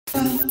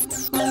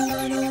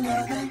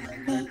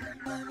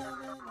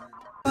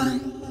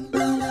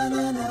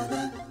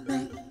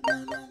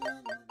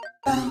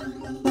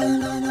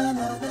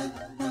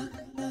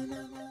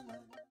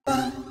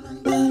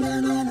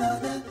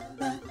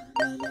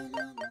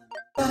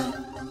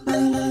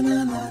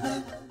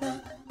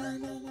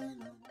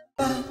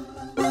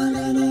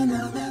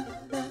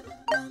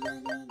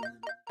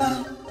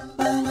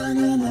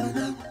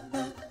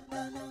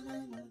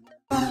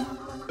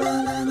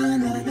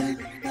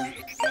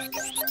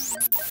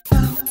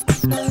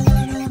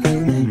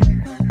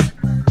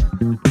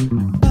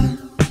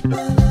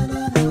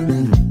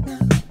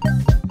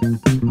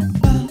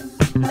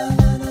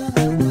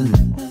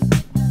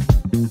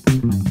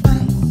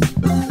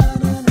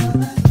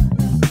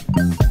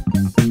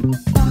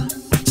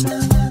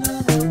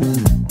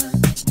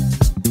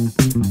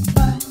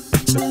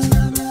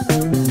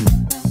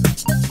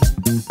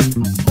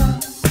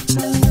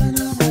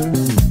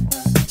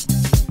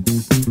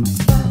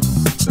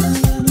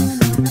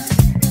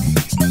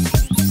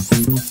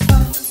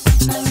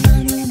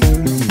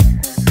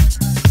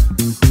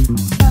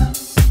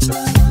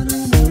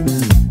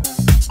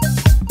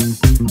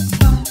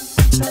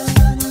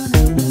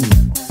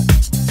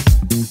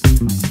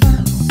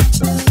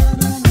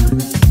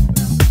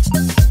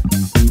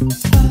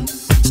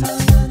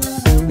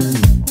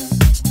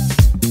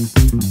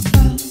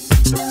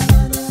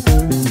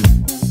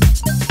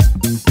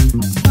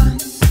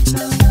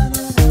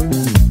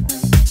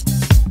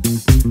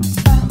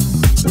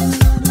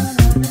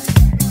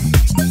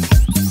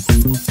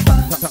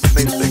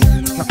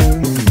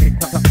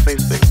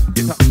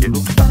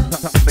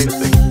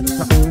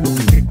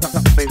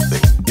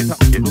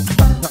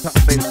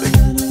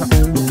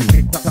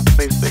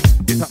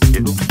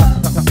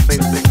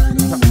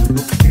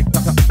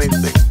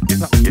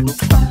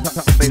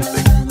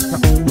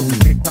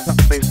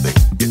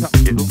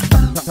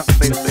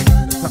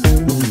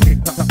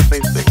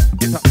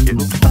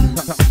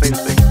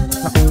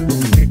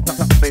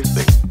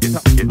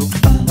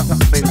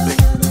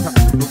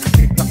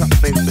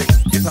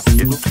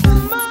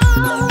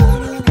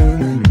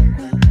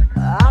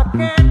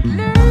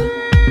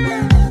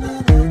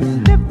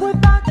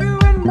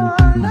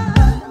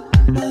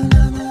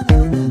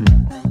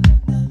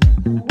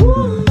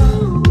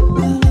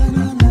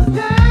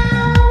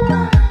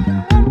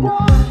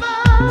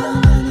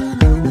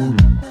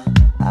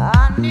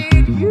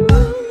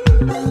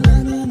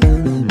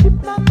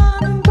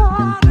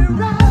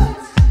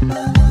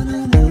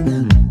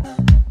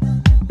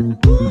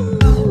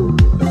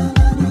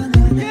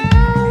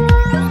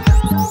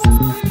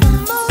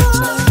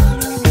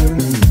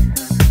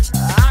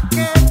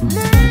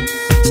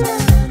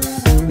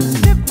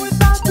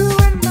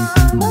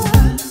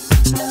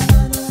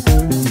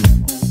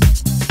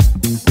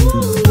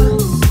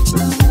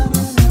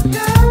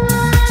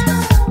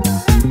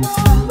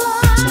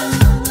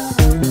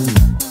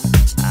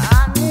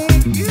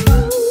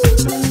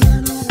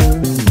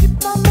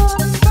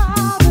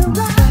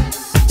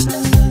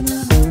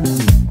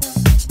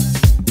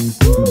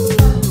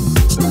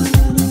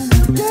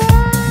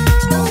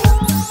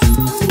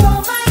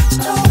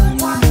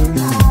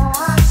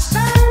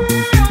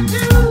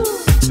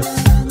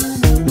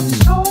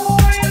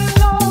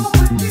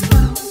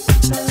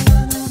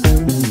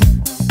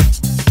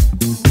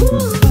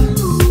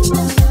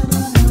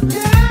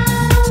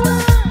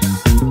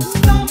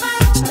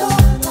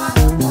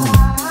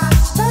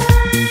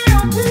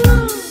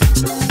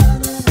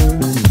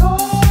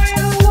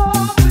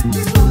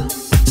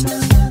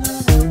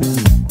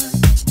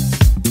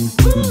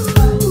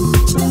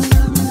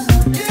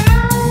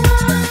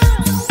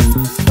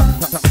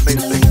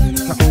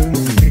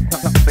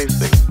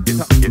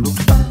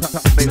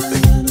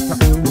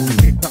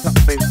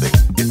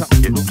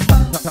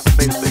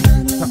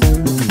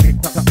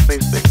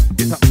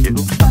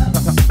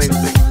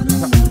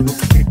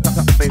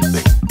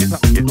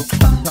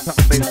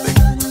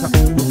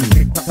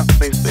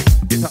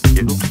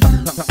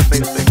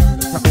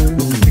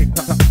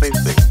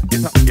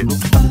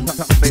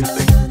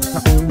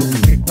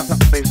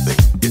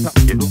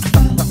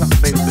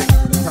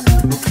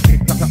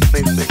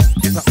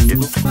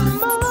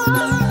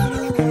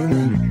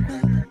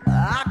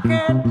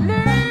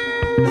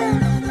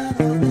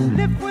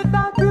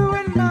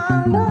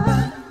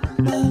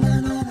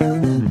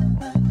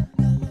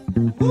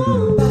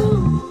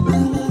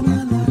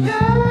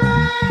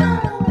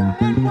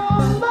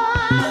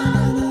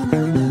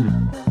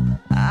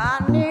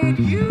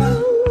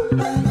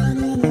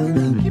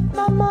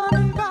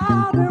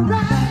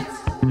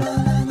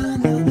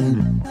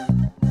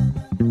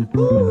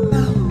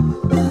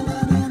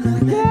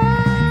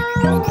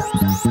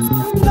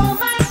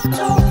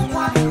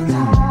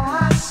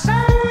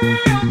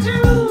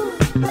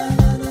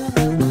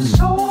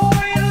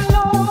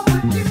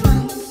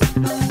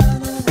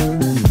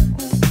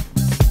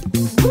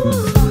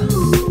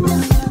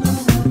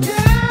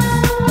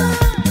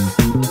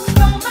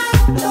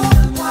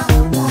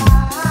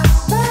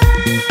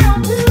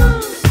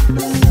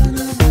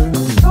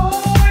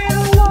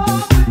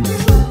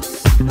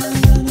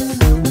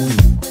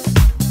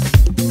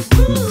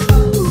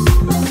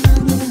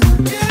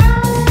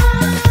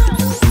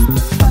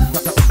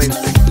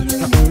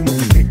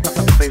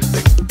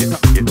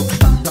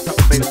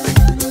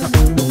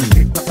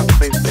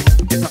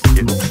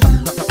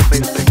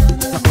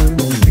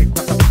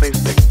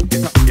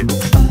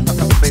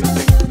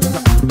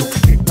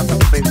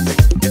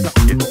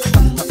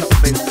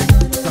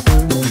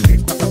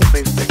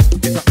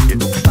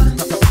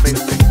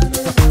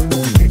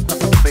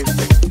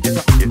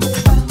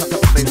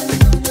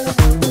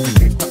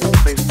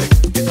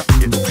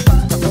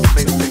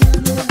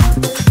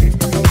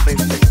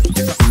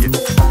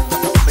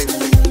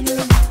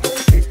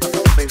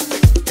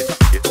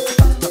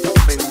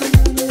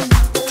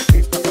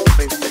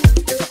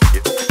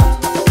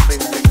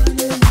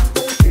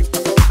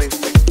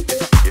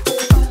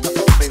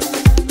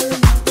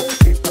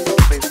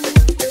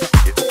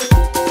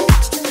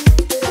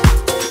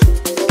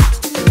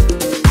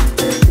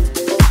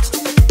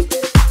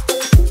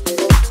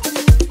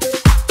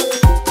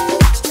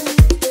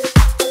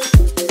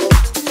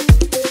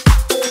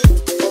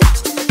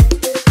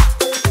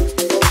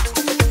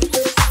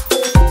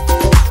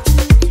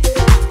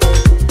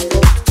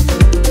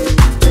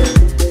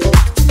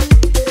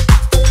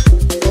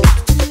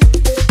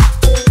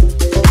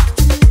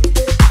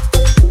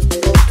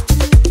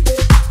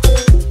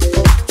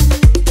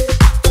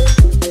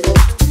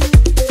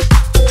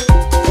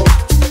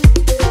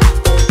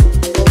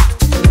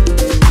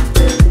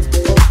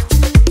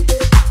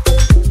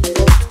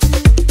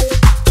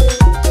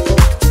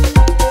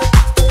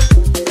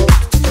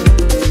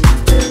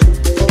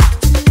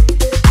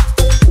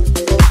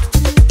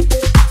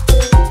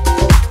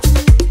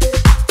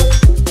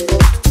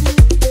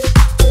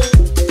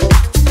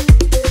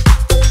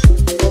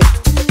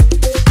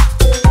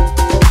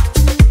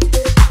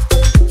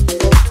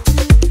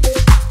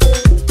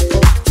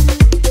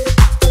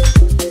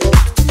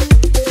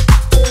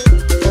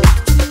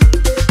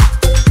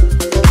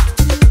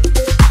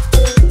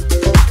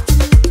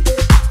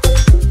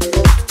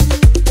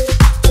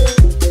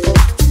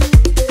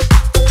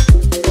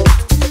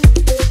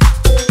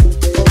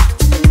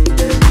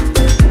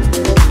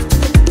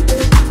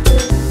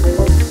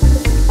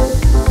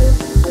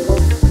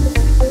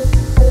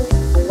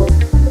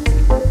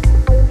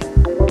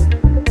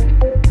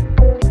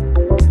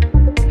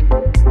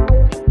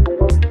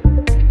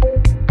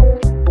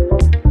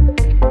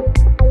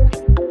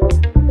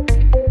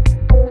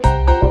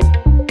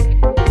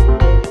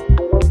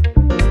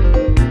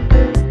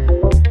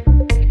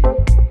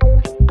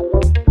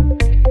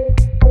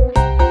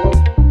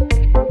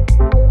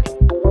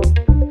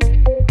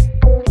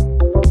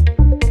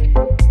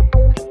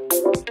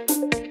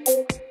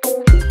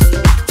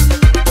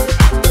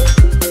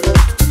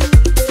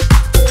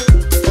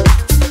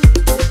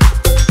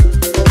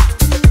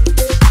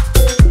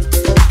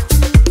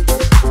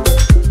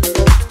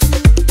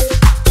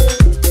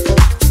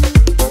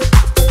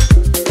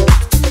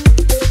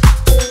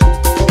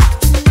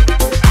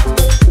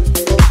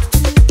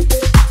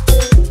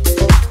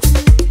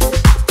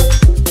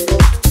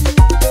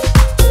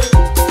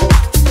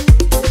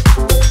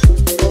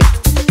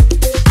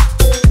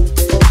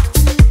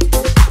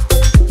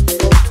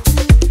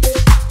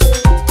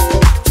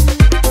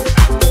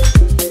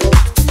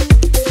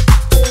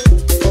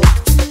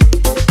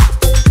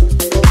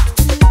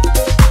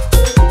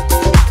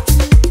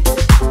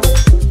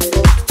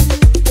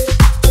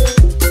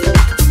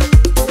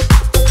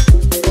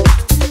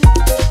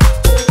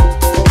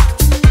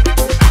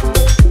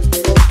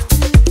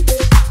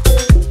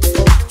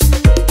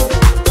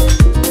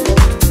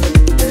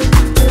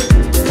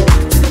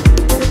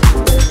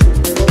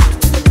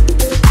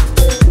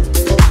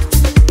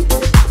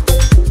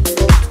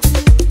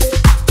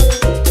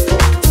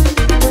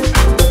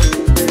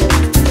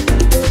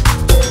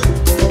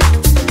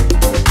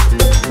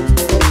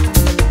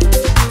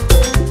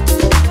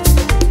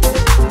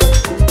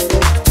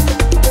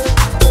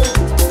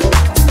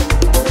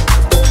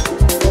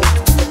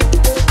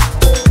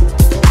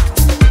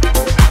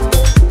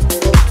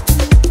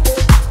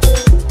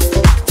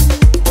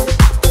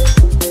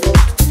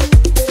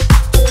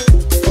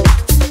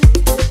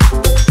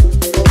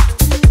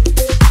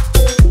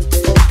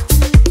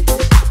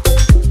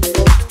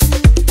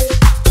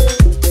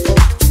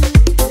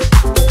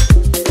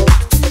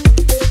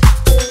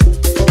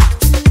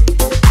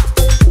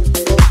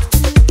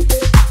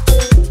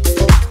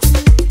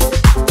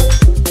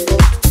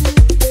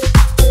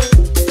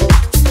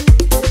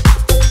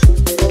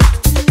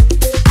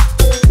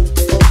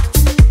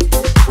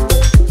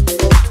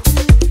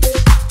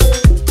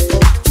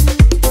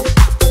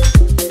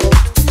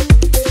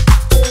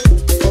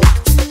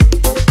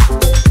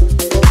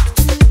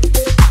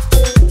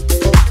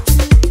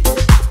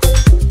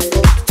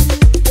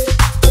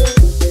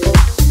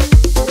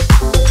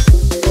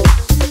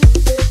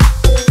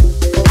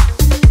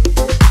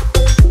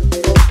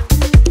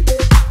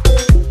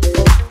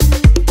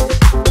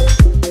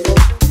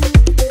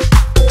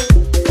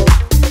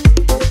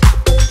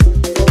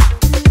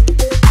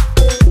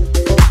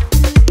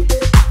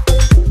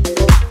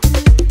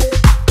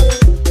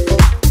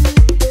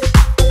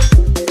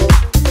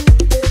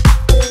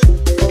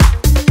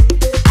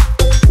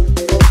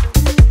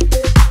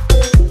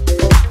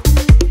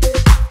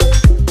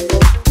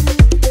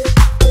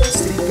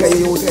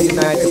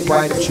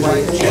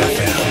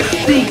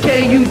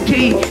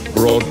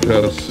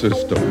Lopez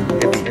system.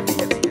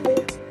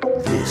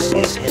 This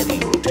is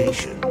Heavy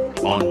Rotation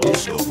on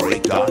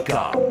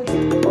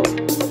DiscoBreak.com.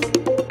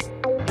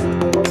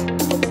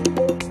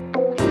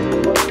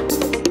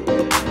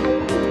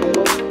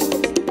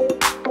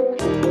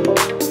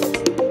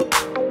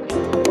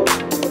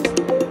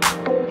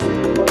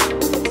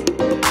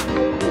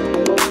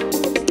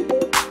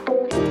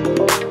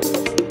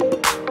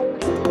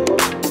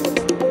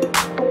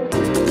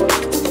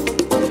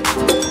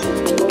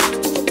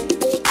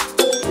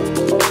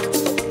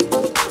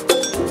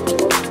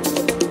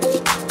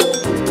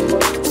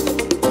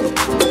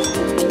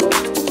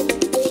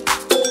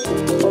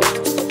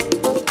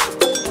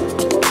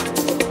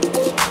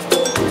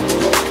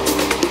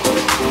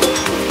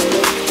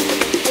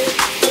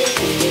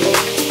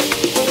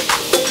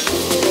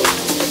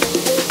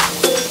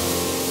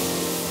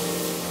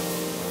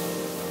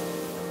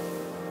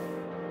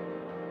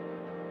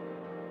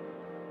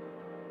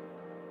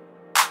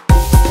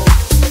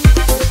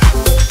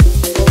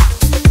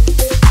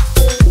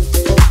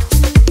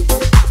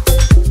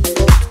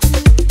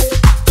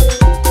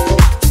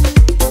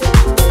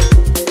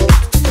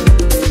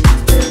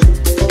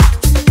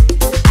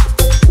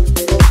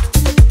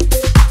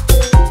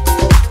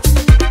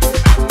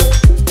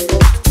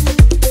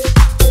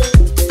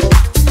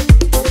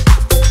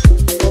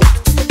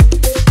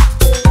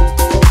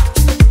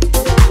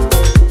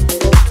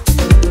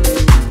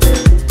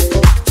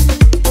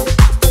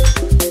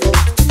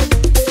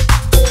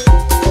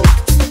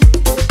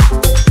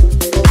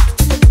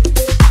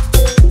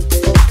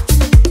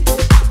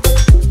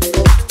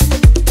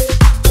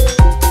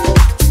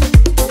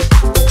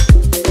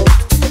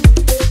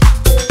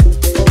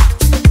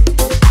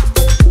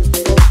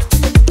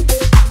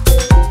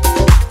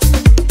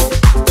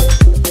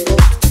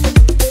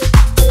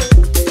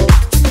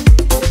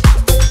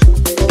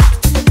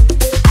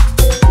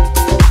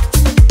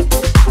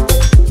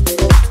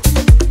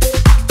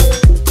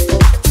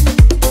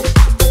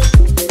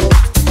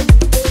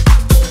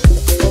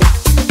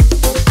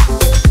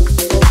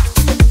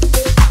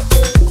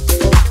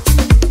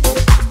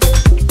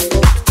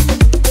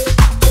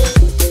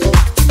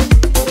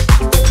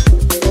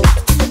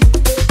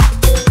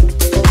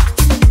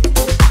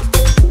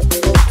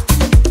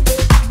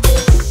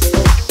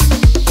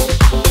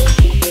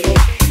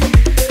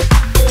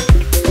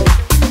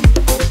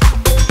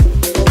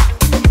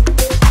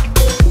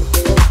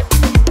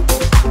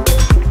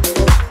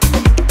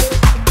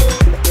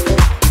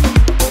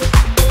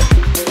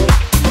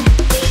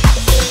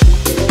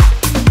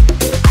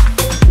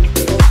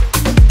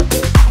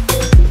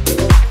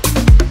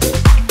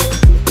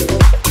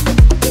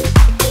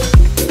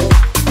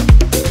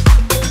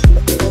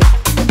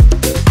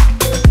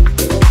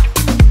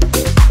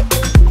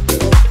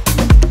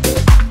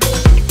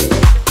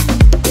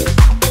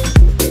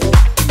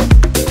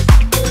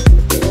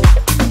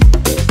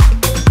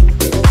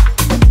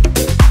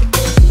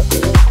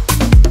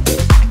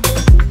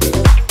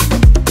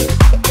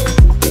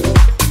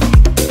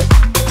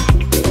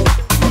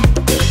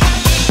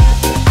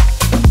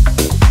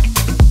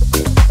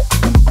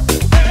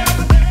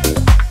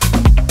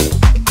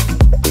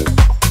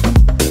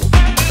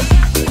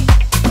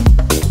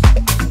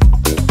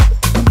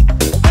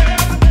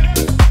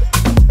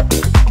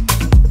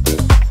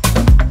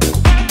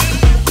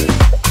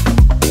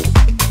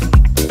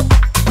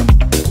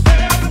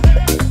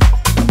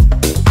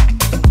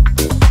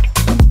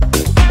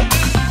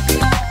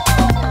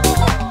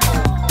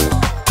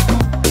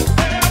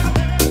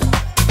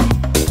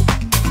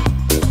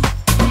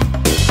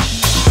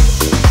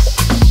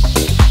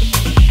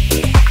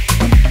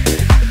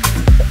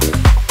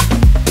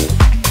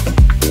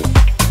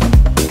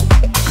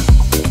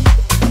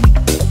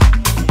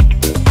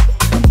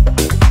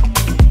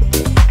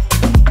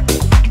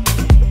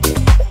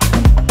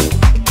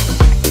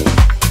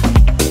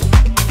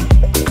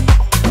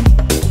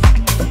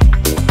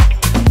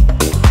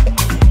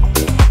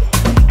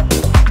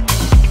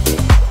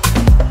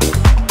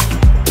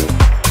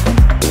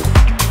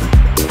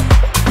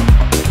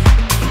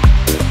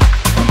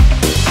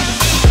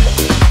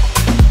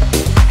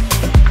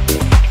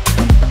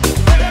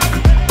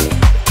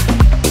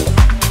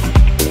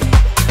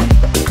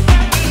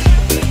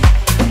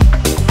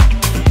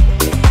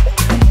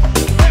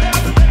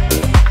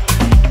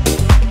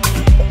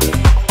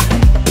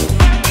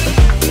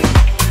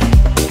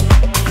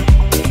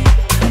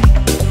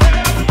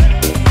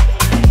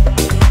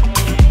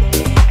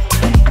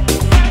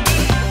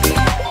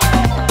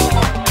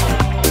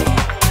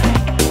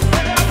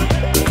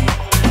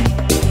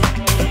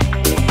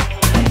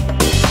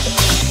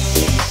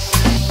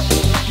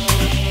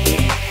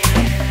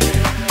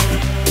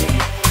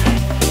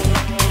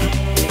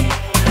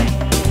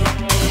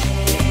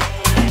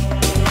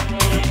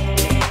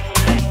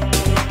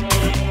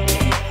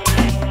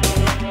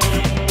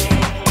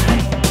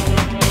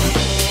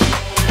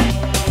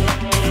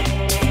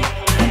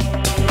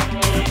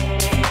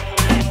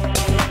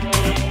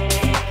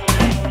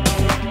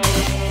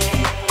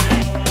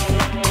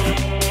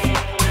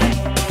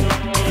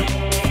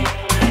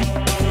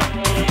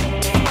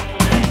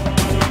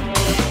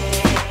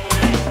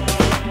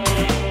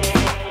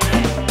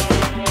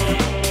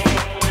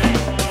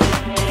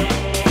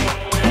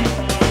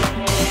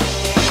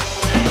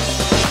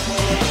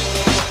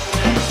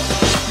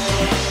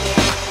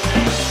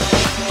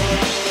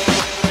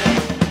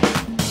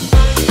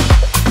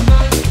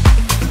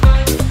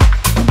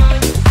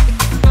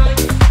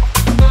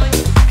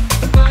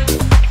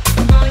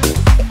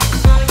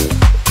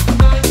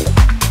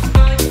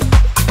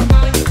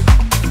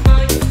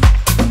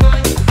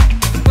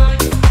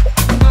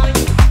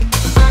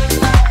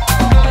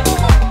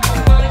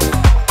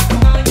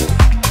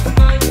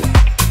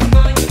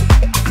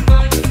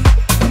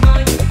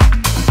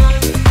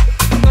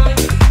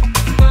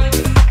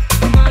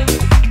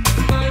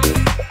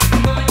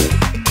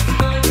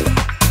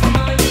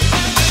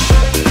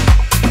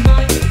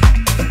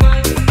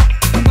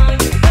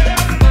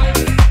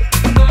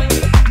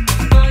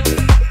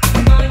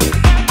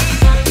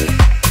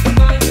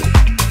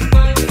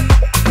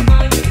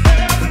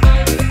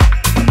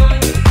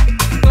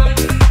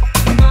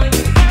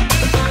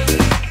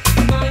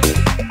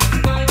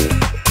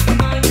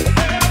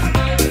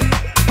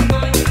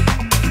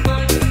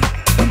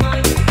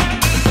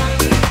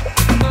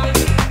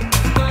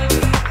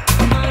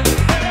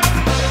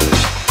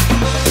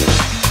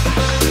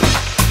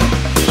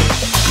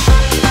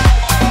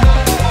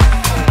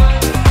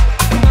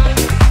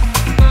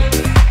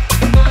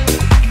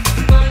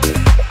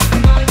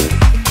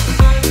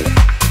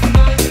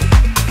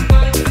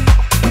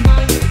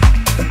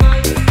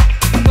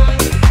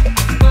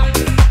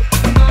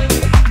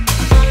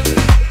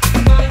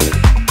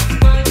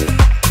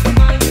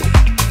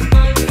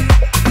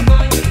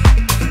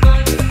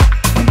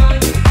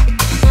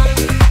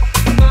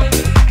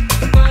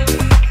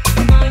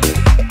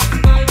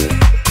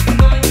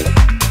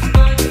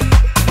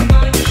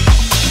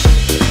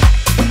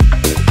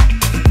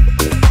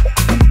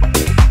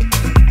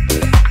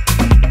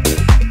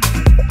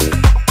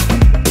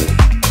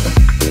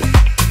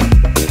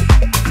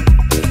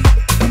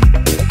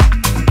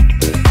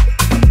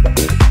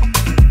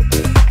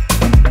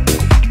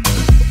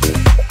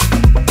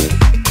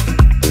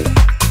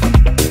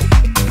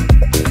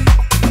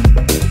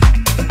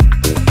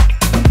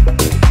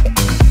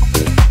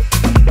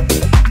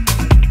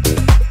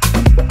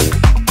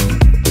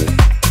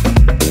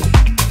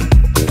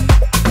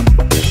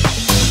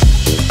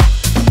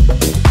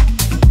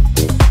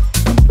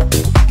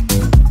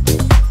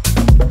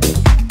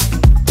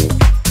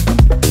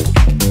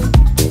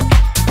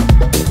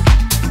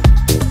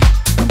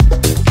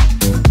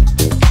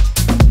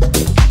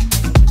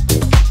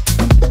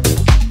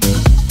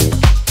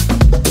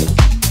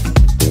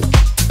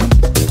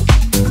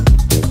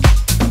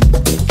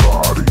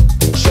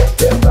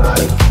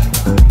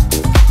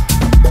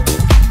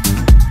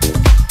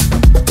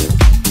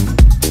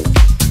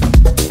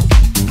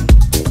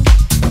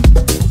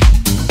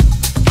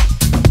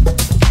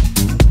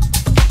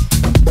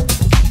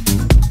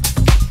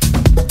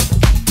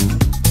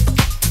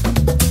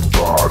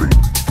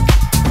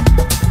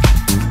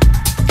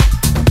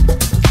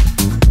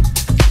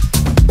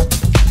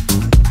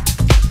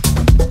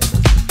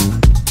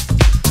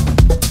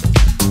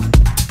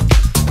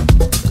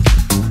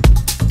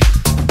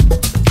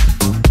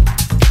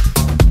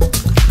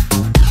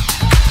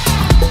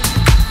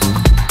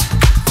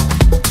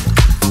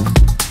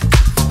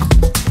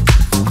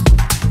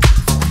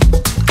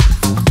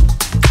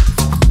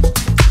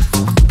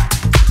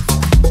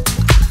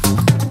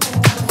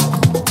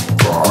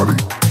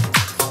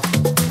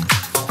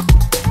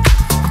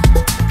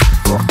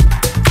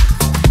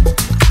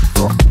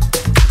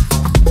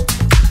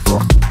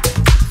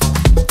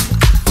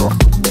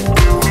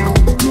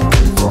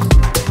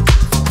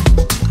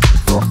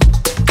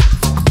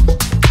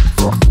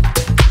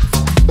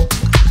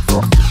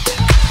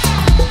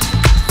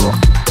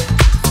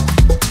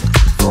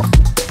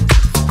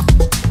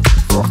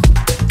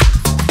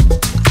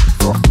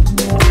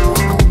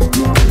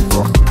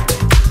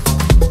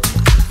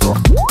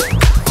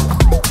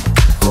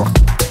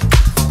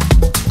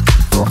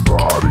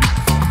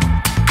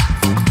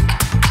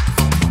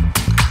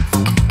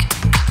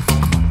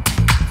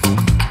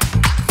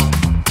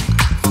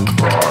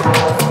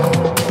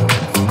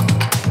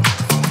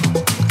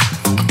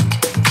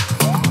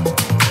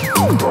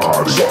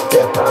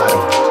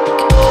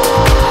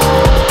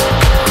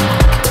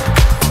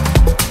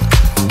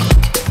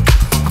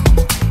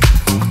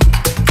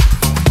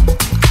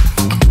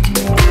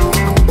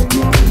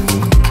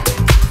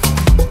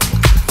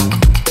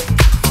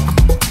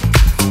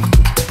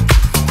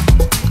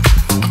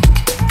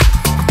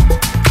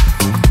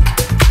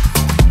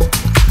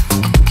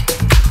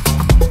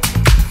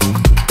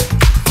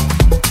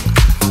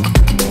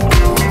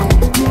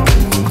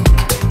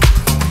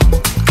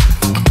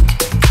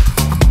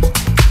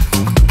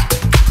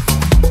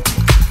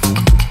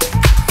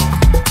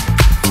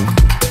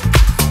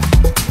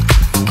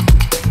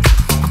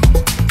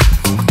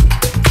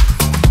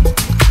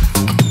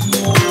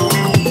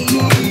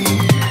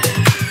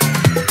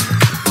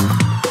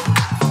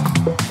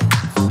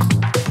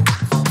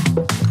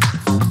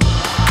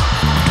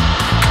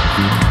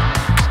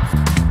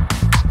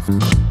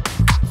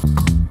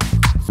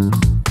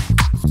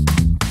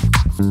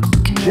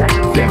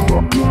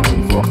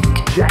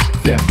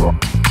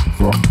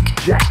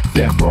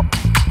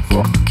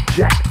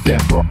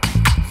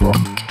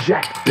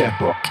 Jack that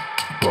butt,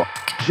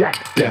 Jack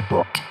that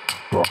butt,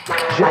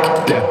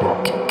 Jack that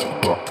butt,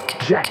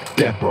 Jack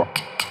that butt,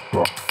 Jack that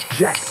butt,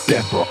 Jack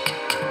that butt,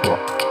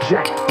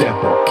 Jack that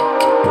butt,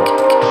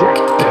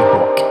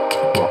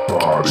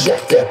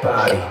 Jack that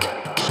body,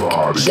 Jack that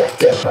body, Jack that body, Jack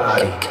that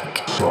body,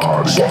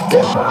 Jack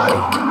that body,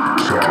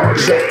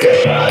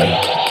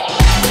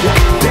 Jack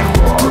that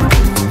body,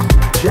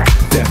 Jack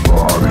that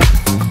body,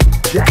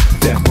 Jack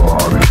that body,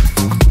 Jack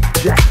that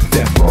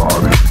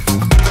body,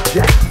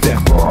 Jack that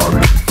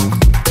body,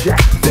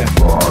 Jack that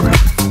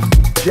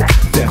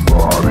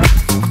body,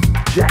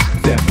 Jack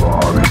that body, Jack that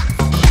body,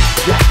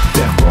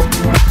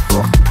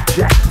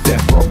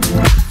 Jack that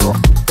body,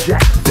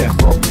 Jack that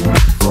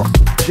body,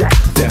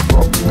 Jack that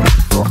body,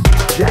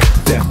 Jack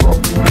that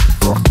body,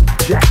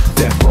 Jack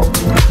that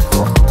body,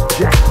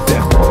 Jack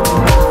that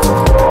body,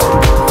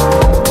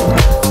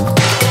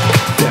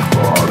 that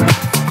body,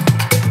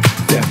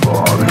 that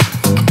body,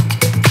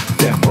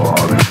 that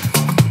body,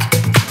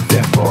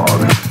 that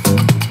body,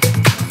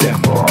 that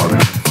body,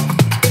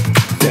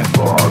 that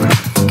body,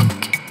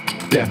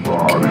 that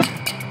body,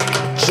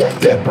 check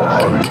that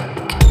body,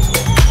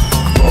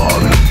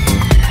 body,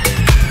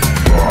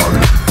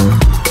 body,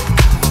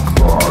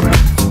 body,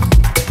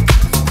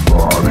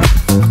 body,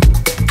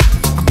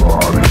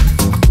 body,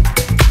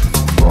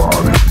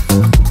 body,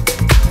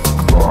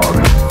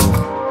 body,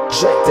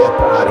 check that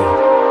body,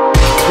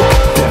 check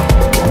that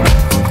body,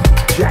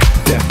 check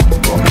that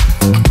body,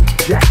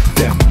 check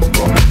that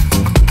body,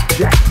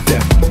 check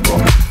that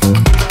body,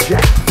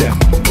 check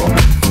that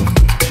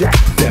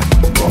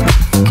body,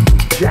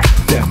 check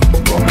that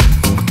body,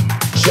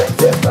 check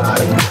that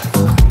body.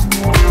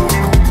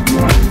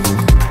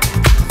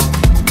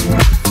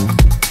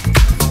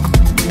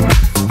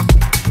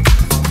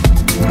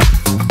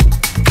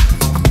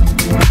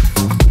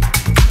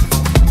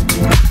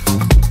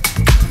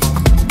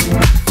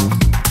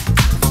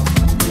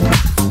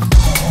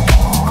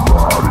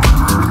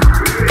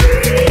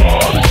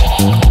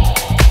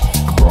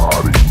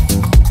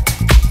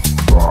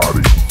 Body,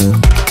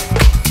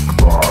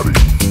 body, body,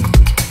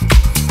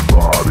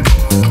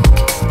 body,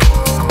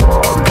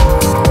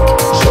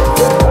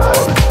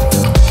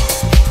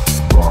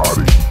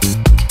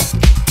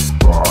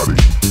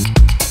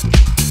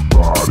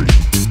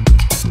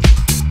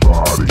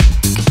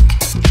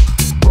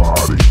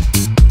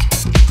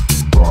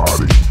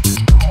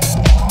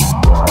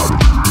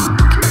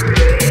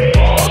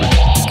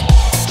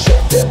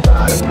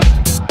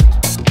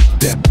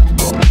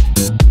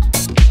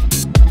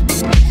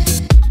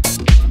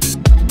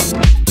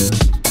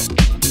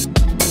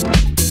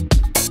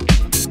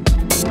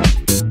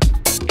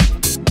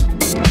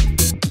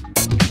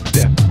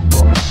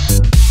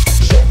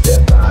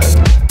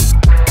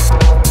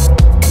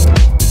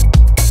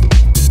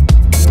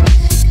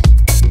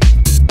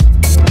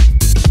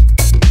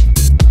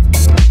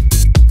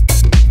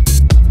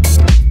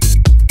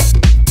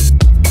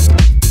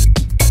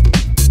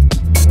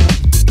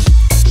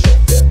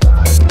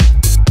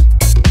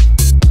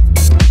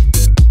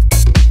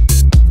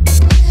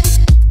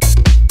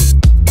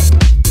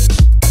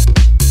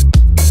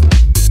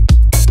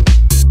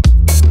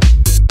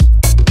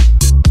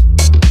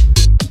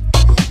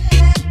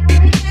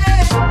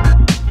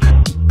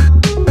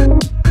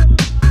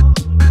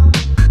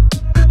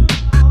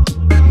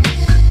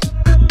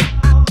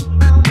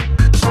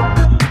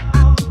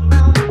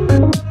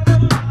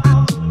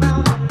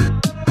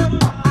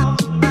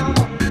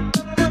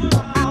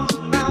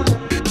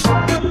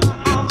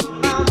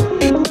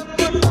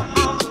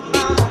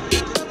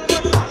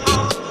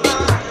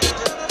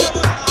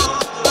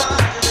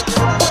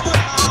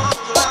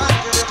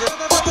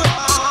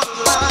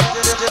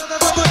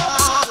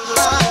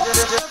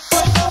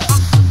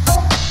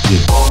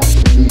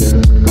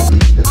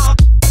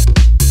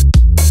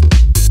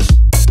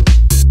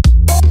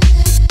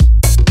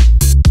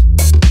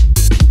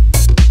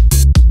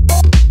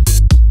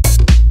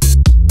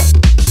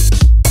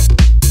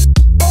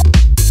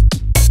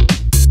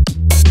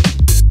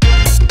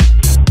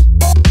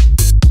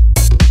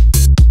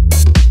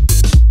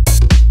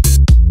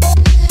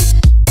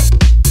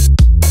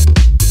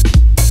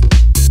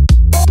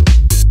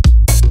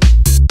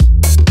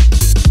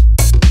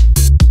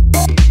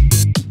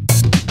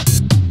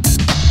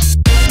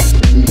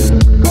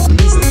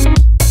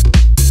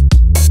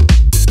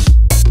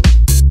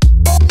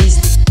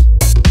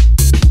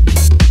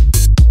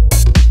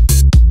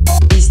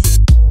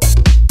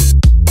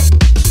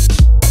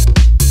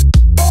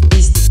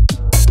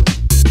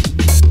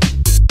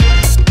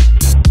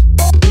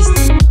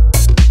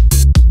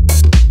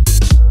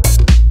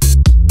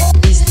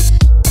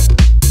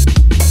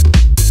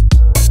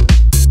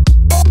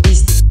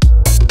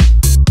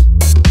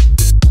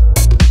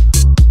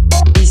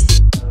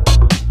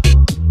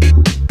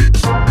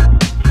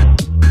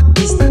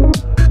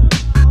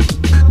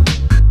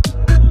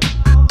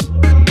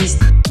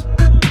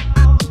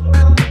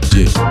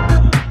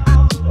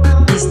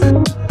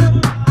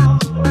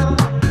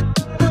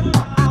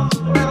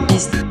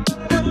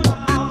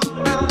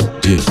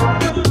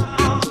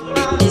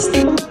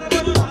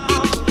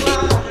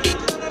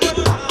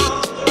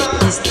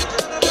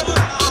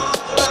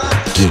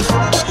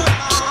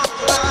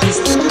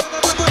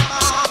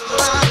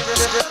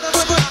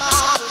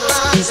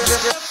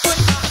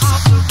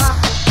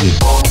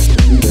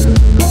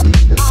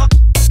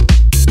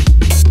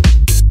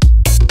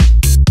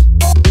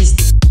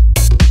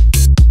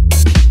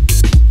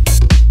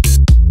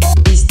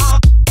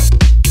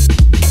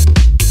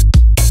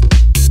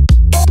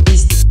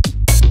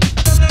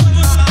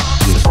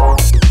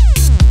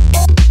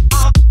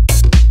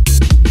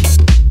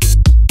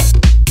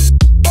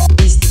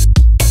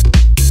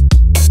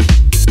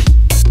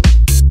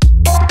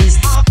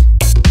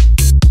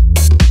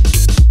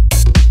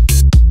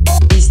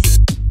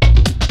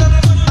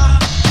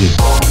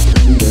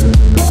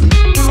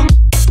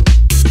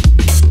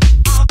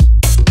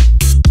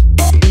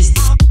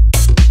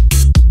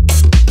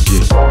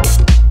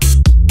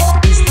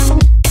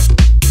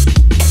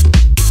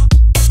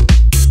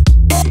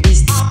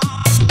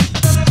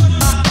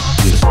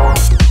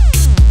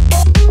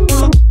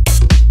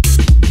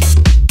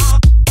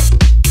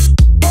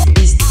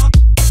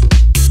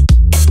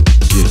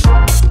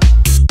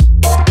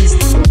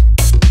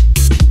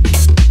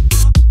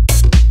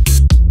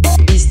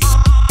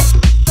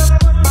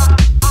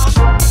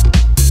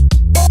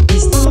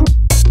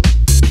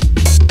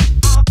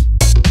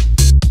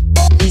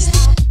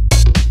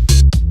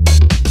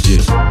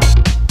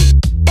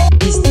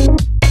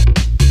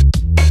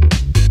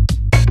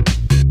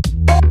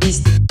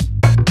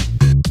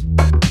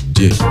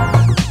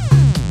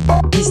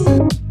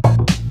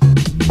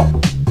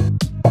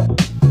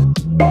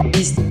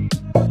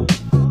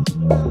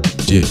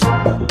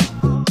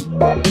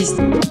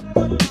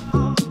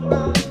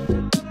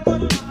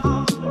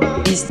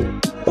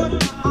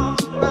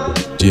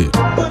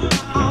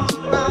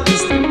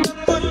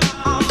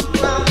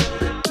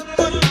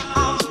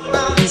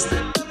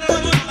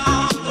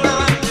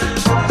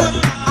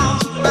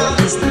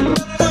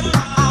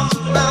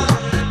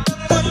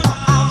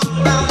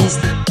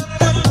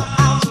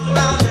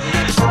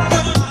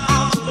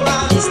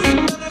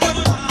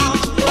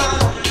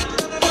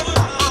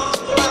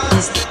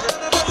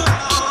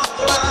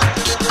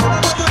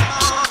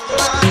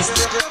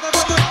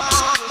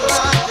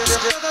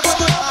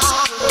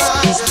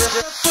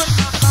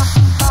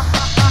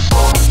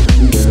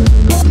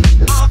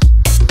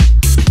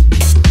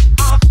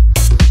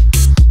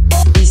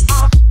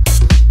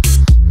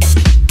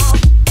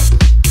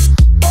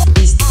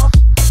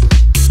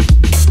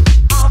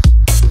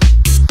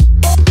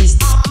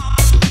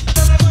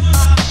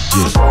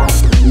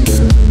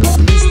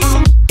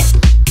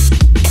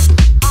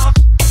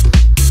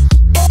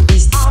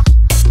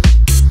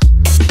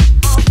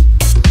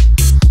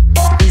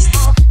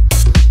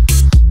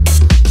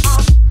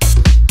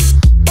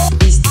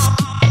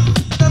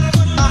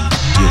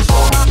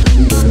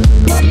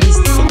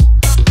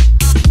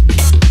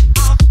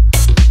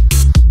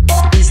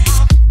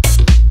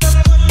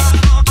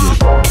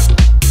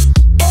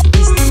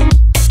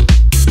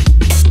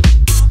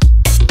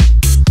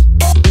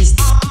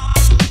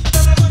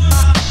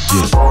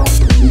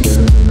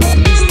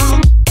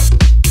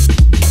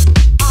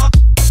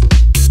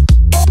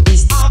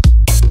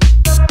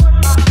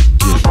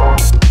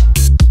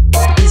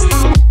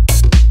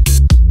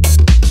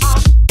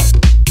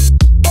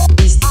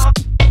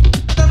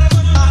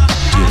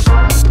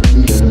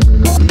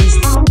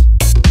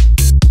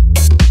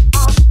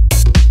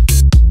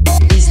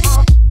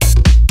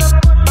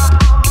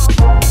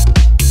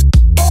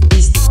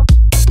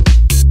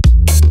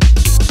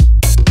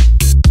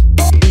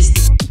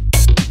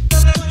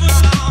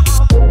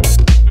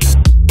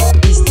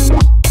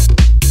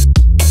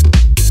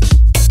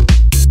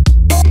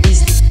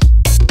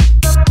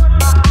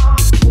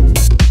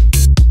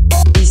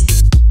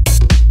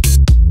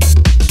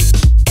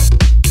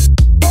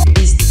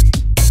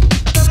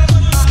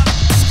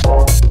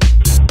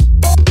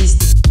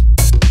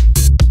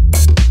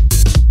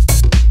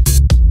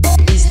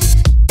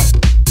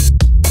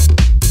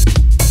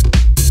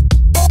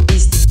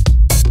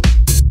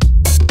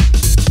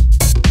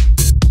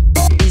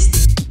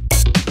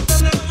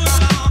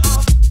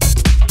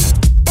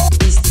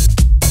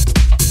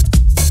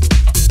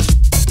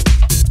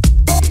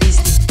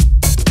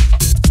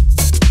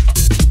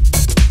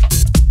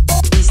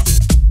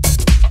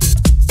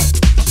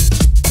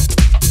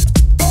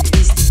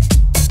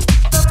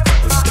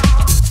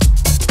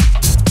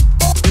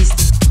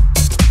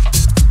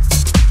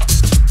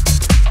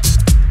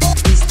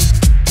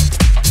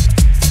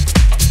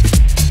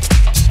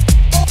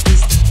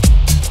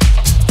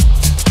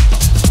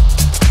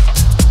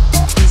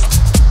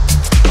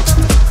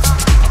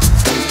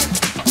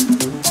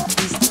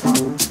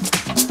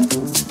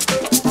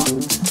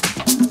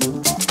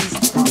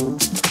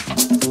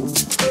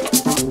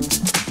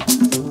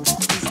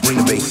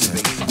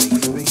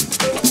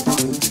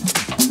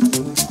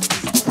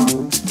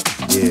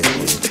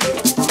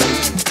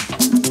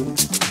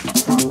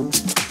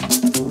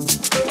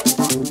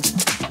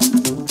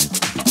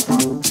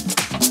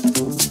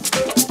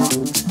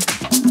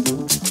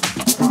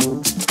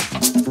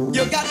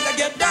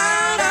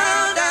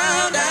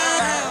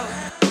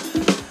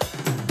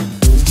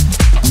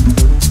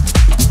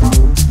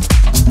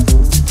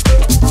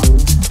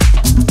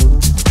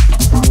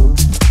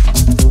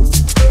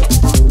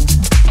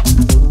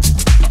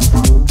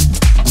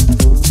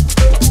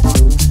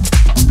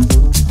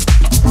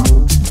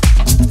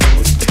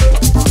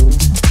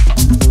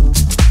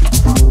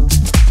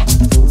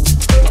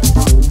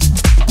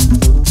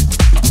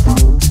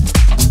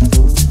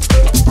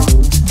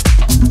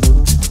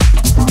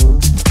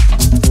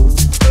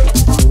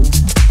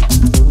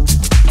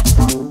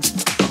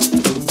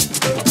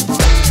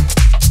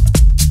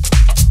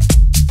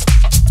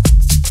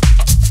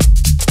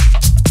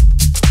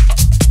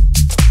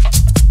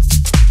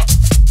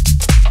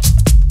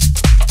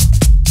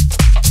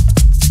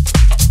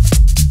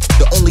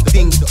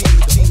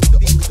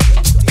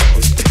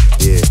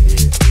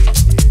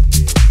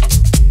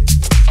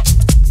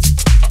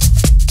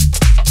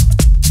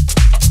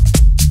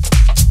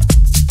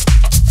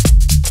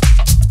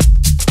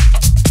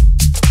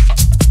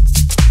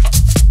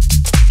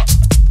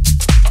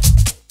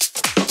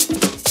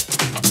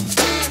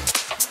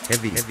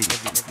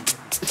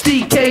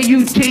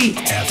 CKUT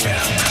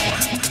FM.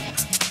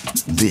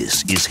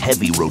 This is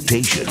heavy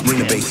rotation. Bring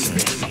the bass.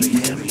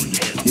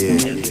 Yeah.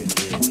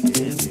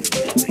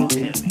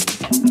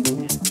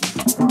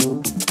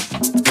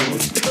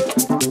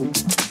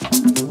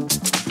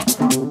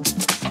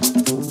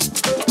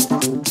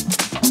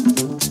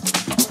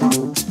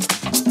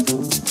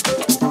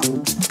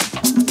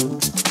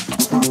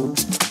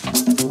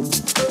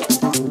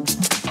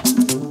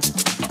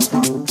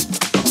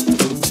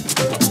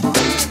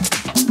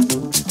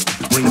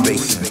 Bring the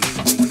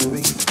bass.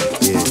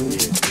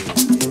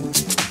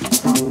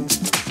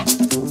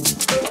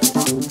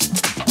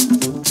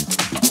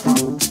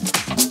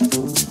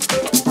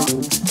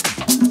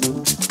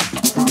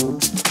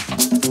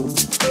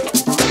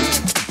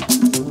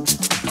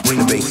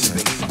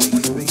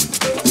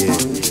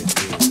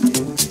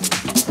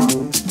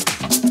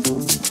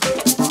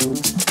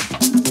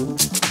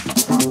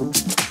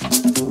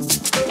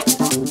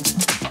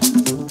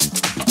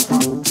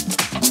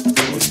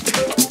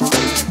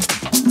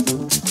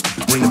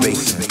 Bring the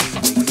bass.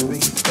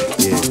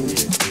 Yeah.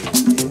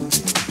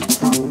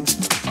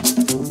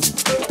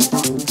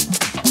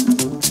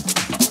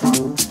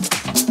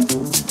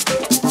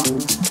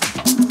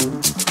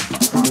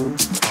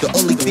 The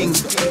only thing.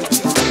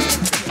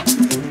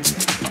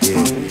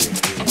 Yeah.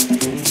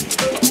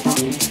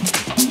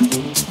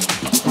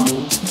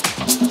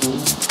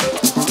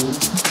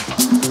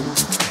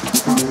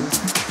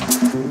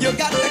 You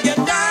got to get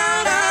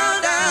down,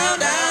 down, down,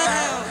 down.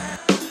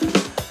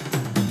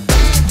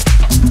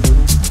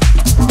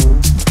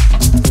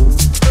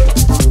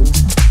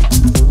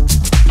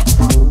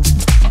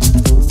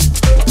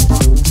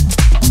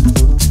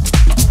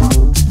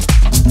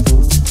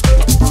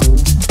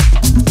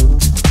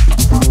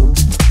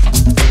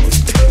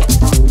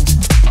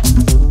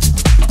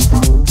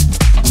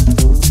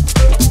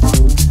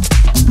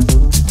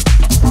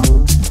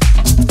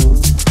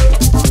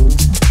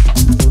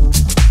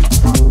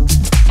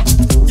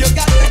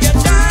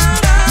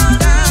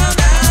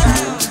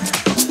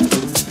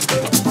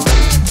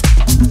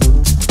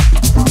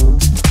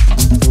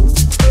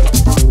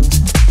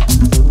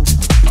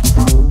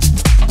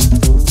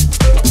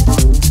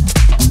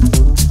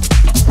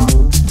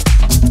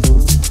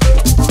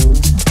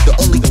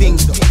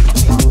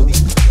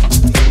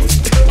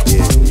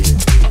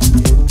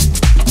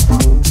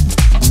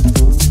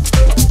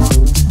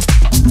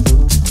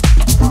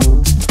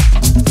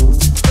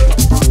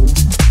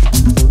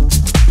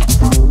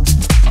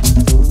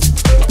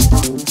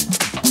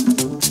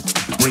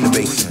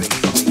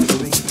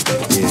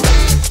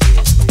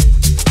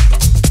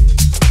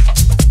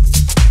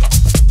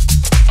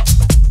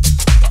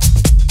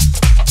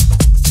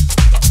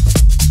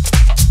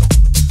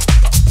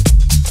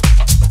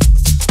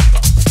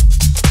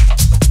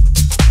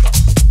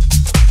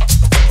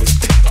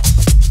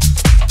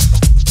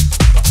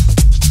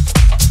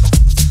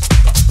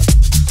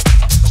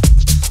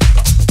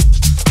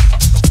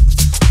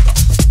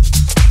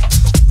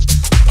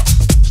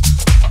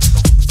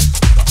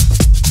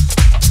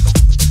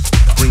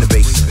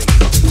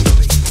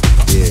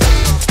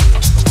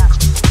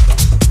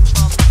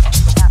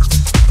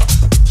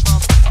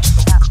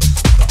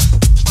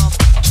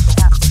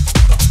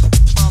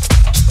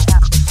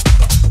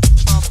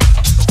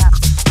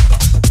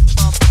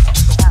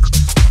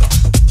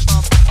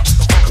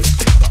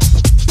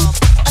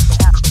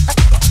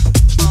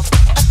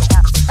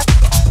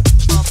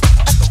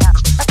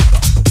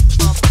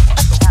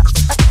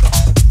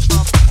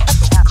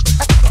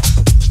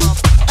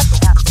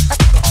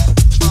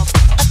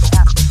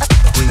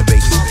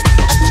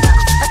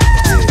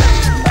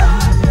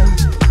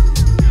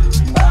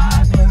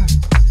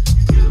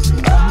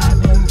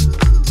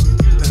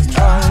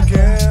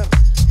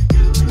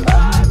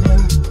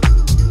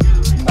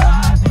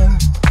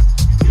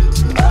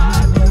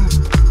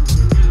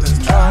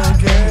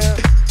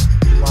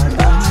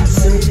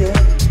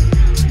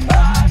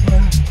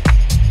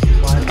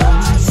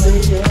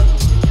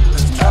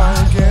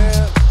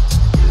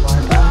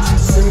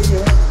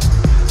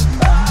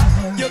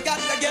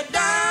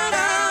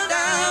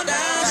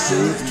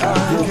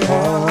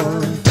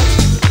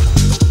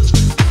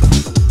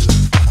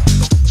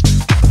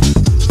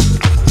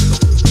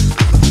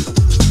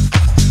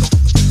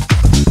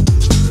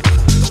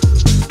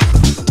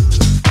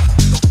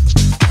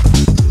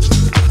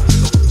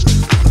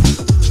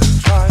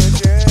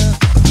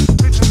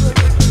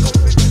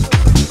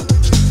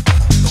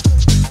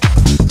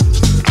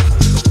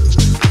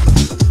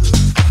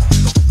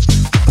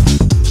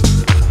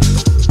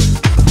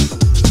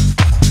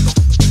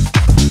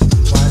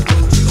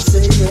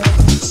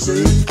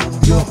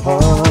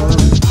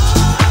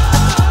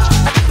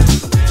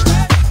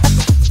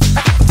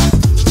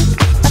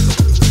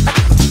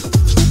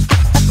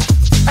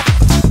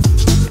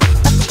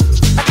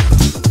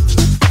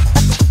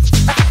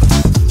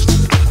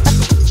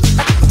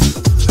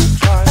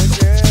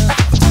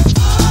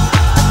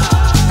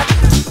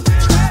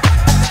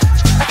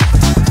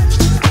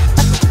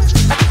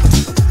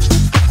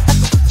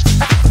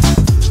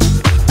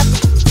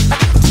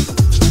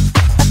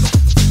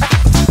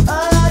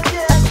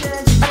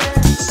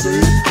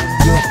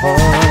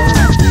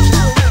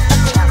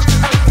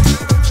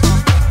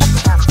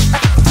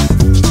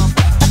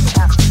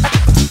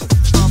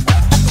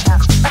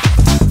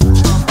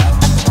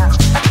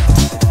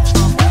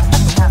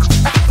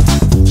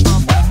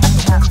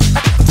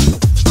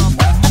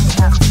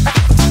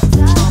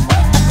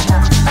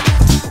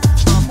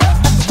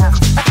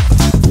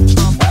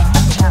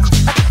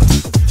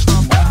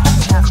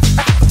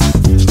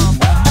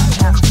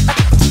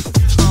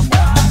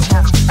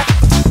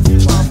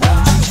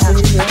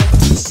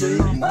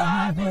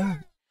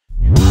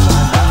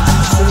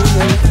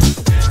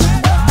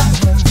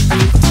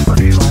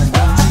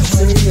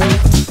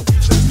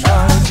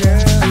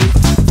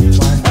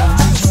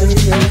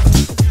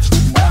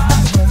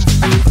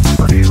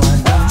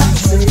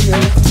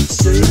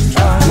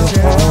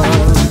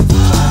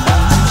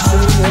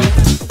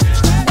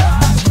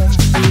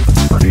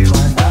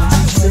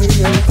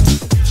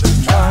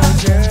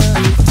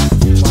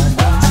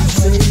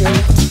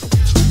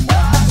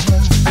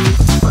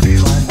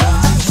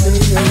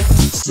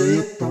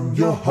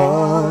 your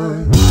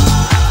heart.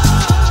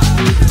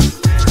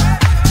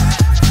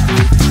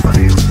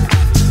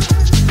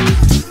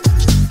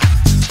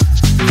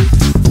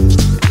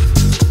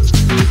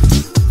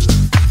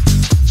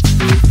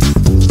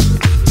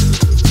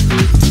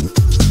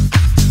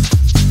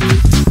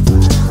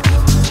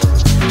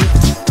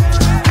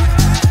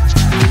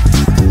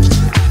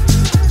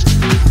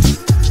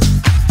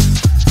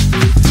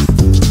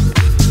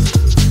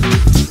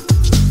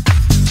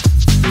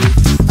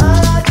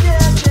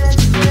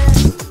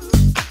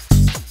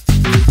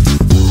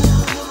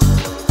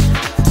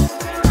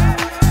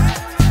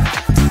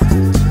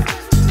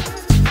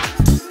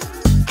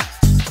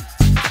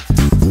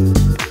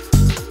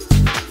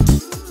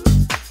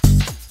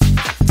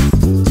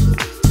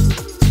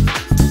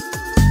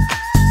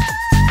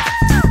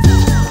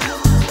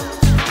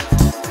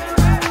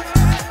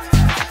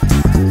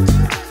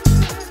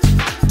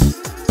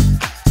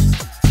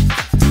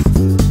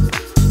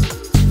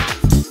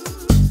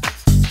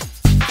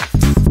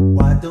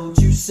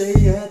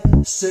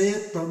 Say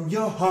it from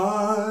your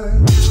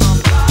heart.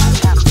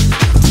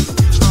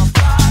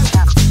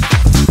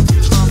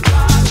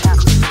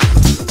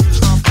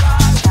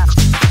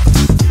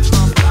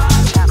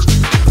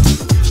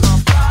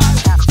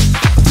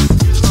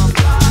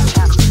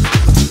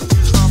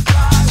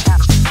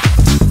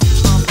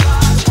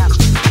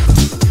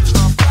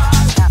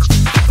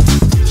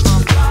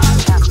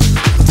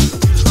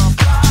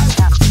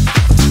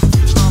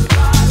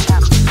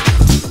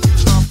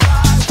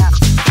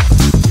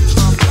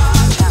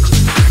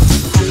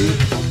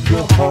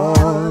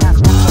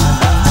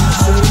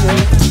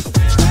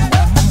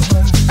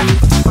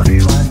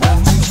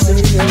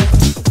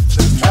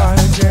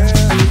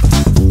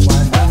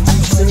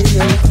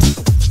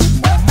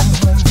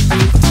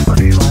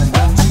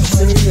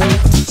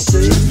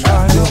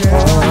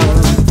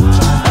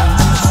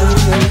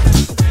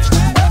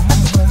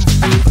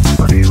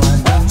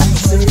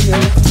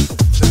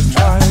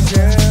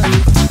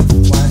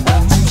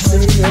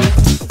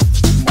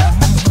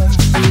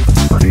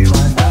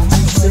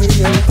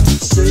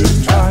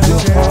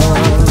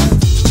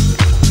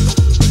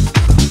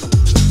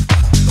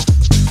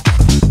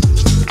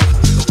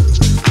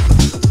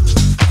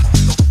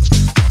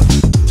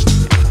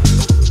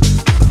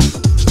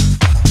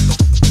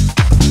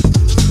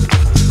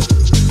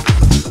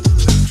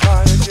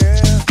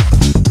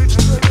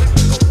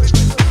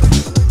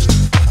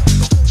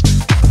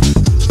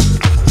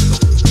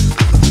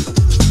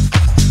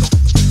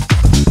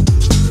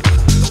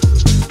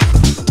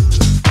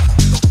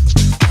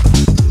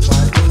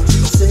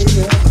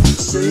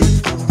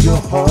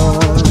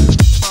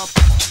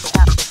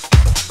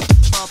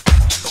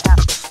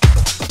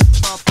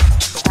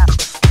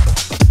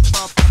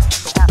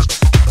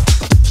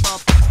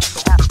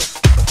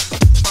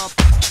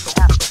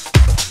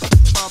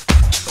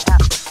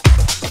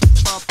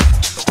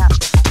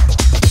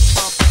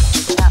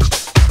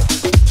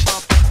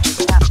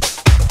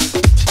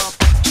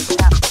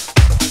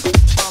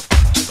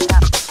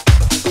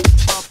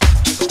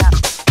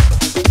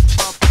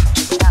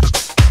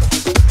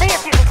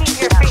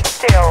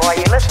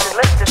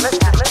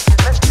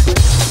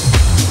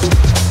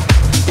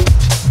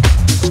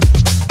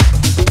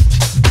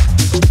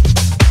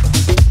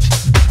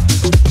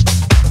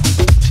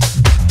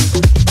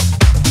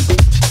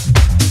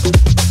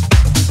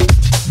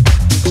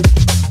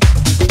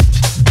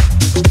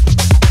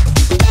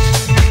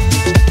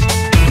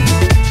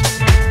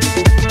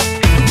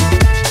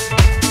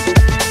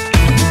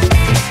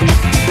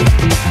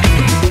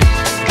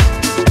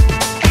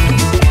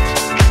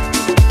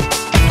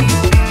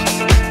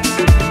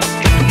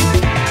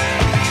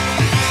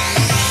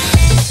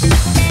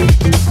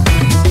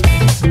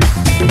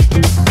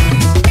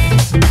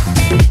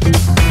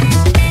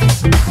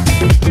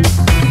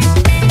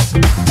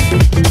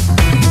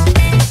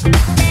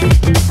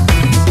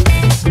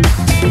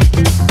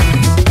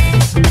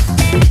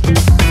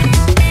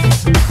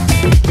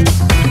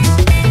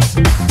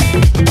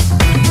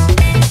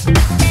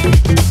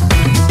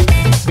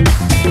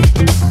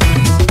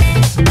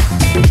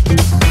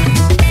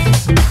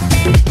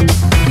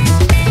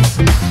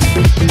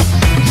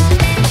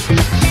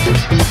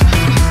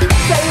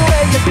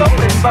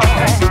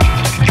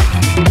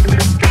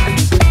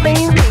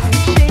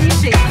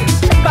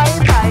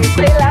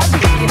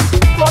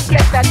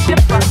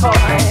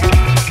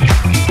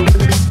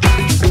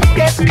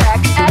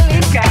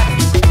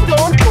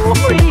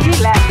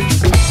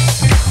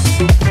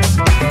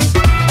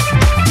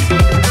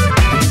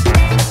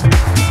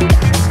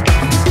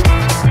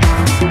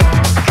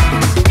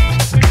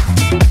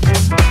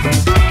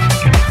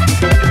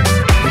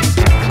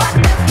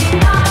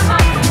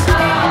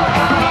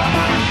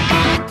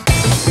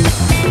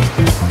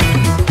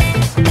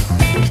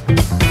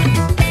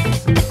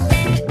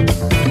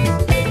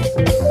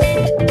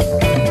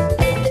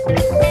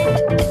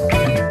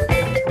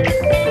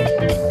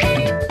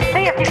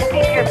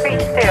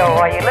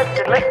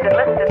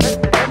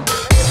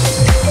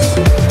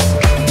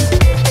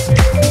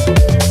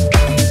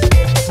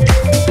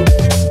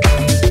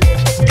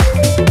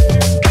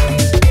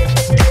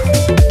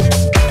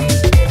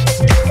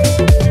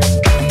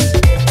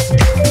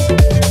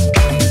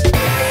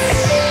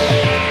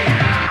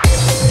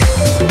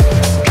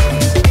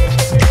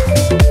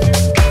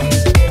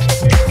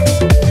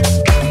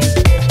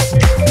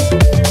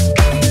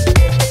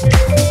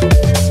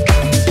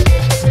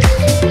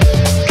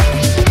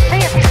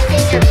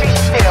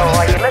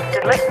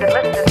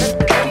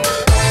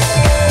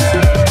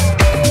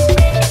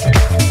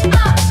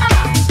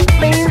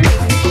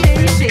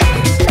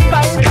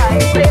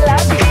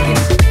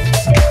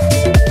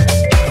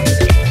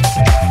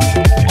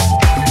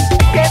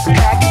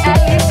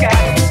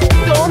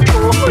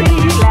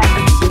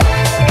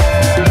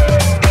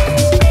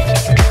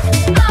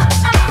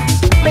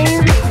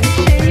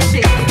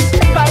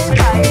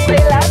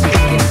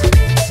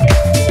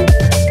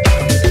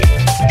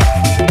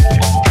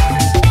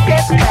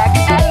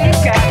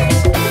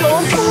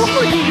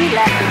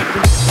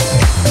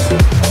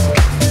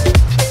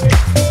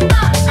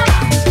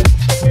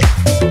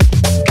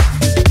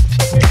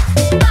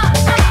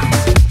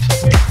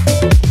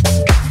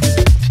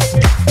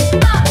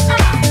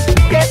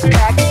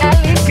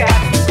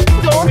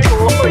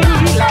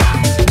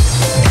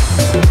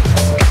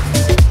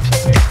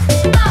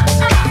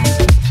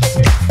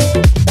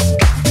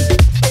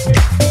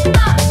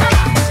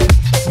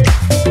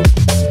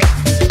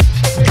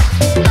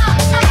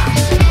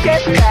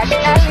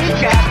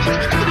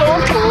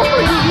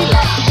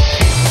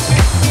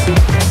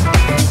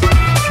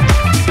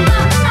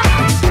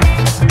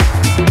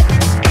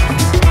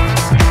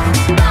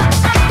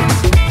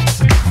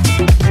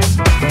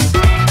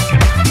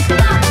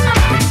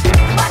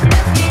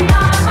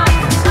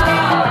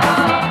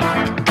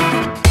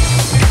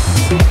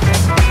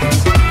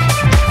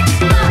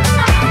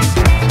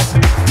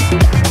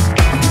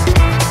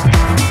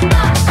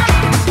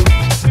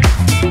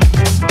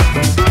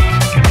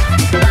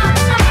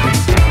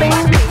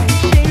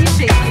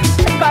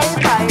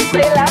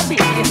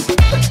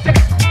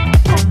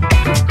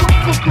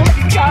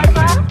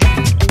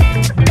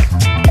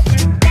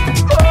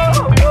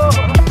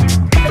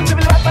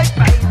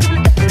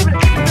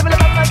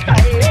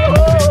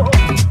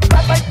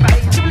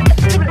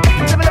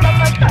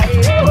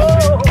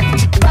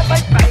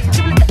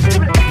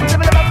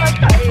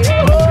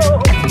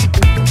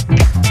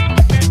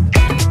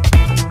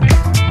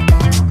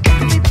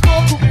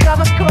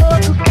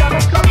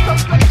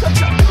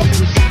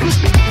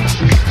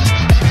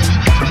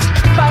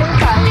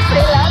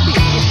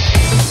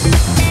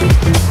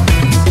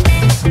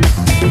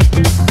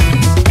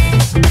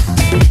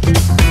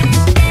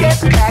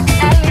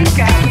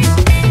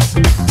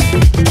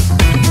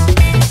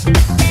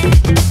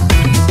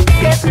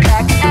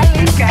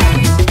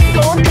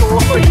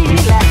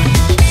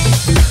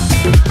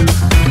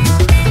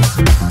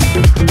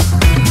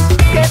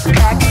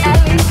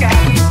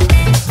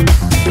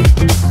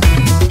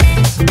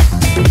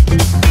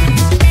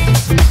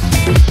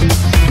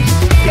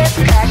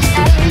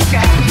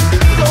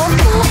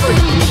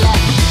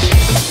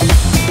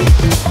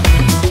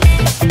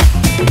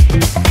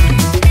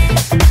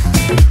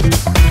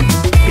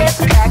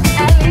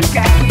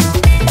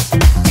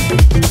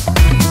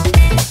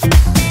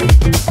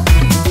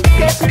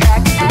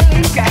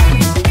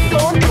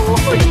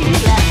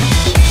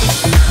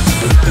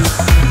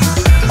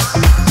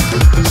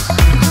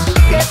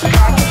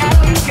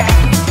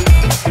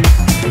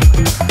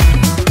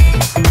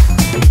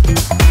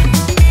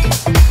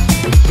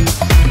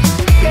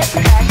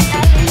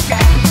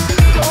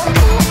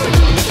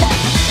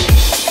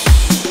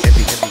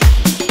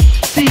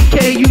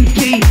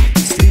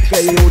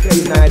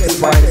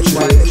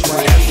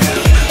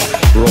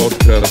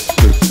 Broadcast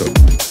system.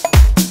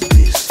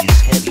 This is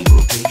heavy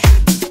rotation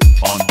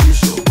on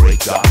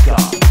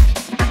DiscoBreak.com.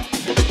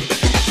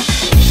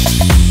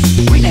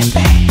 Bring that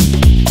back.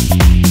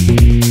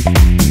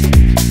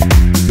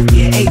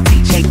 Yeah, hey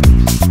DJ.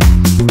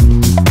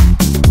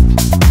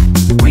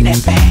 Bring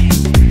that back.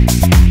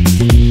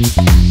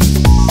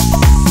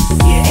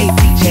 Yeah, hey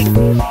DJ.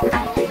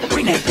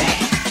 Bring that back.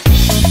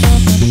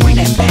 Bring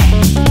that back.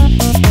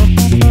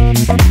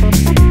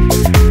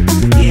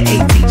 Yeah, hey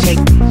DJ.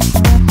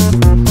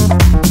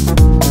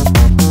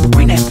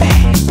 Bring that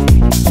back.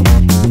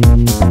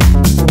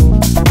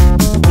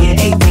 Yeah,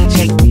 hey DJ.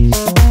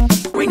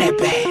 Bring that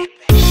back.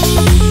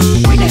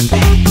 Bring that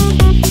back.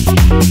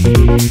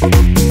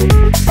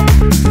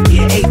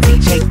 Yeah, hey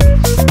DJ.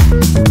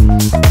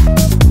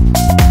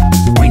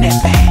 Bring that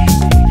back.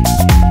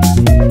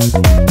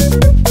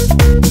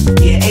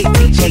 Yeah, hey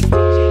DJ.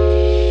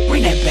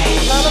 Bring that back.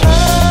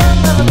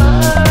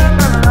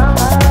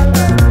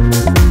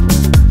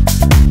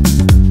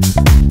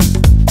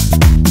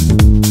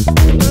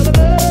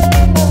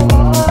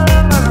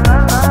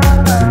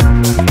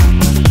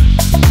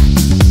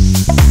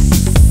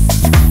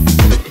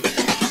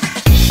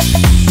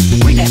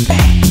 Bring that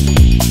back.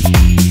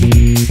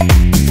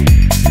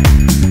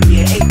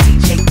 Yeah, hey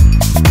DJ.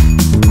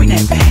 Bring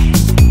that back.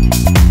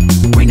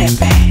 Bring that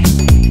back.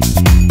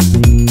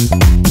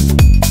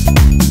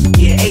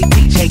 Yeah, hey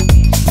DJ.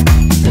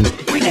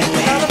 Bring that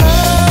back.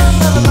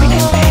 Bring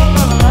that back.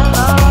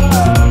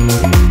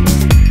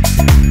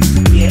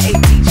 Yeah, hey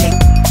DJ.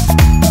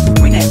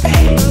 Bring that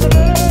back.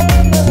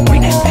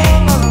 Bring that back.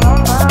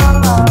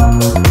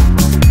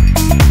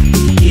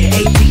 Yeah,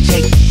 hey DJ.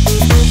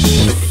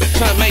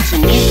 Trying to make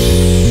some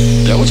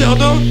music. That what y'all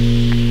doing?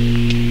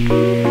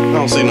 I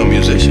don't see no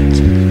musicians.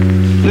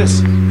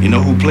 Listen, you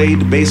know who played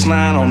the bass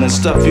line on that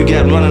stuff you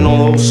got running on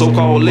those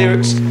so-called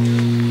lyrics?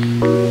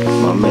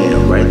 My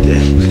man right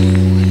there.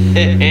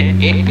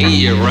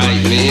 You're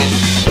right, man.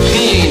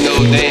 He ain't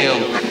no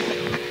damn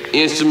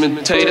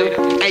instrumentator.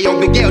 Hey, yo,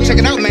 Big L, check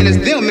it out, man. It's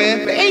them,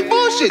 man. They ain't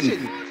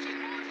bullshitting.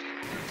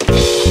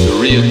 The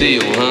real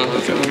deal, huh?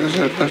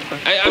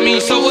 Hey, I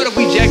mean, so what if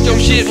we jacked your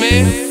shit,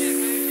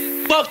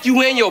 man? Fuck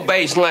you and your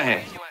bass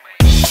line.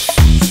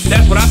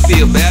 That's what I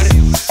feel about it.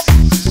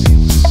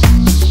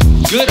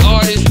 Good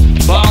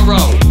artists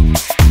borrow.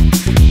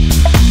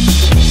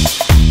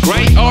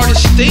 Great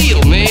artists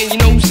steal, man. You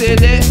know who said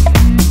that?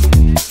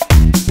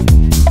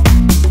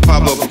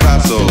 Pablo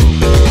Picasso.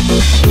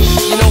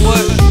 You know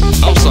what?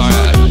 I'm sorry.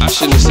 I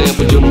shouldn't have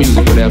sampled your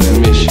music without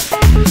permission.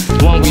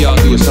 Why don't we all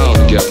do a song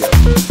together?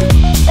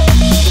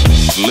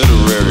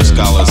 Literary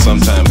scholars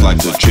sometimes like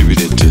to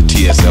attribute it to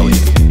T.S.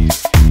 Eliot.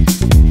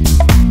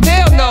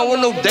 Hell no, with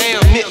no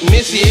damn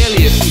Missy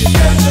Elliott.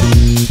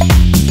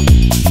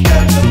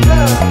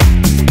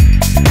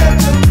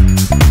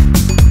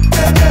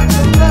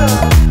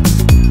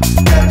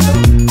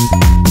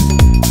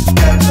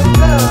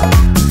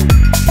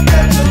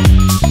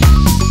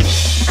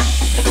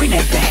 Bring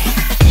that back.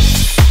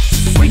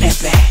 Bring that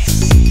back.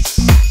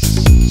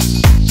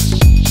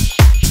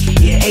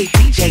 Yeah, hey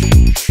DJ.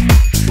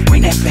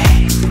 Bring that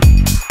back.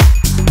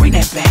 Bring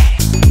that back.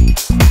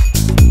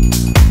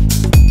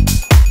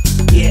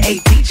 Yeah, hey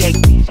DJ.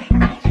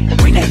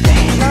 Bring that back.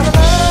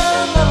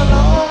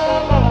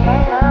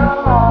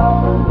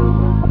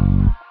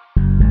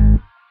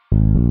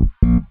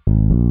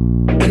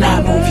 When I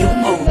move, you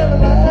move.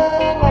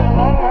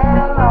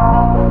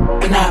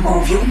 When I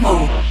move, you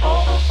move.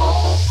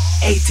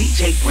 Hey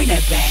DJ, bring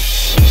that back.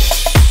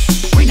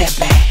 Bring that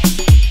back.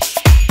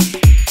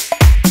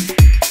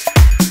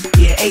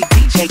 Yeah, hey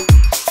DJ.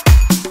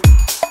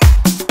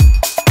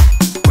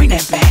 Bring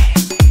that back.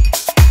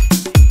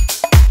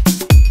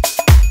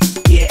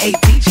 Yeah, hey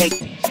DJ.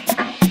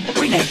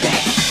 Bring that back.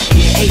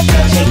 Yeah, hey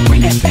DJ.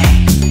 Bring that back.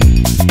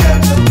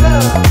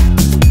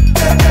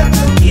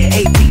 Yeah,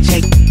 hey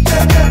DJ.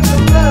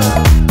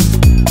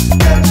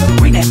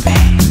 Bring that back.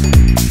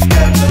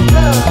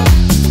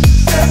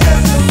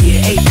 Yeah,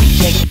 hey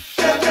DJ.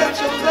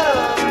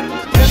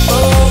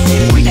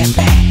 Bring that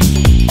back.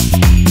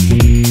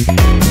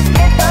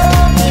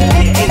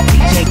 Yeah, hey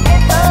DJ.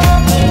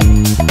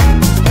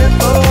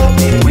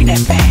 Bring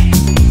that back.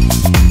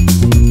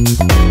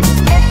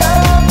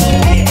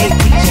 Yeah, hey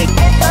DJ.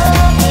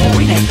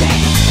 Bring that back.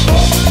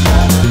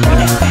 Bring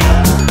that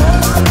back.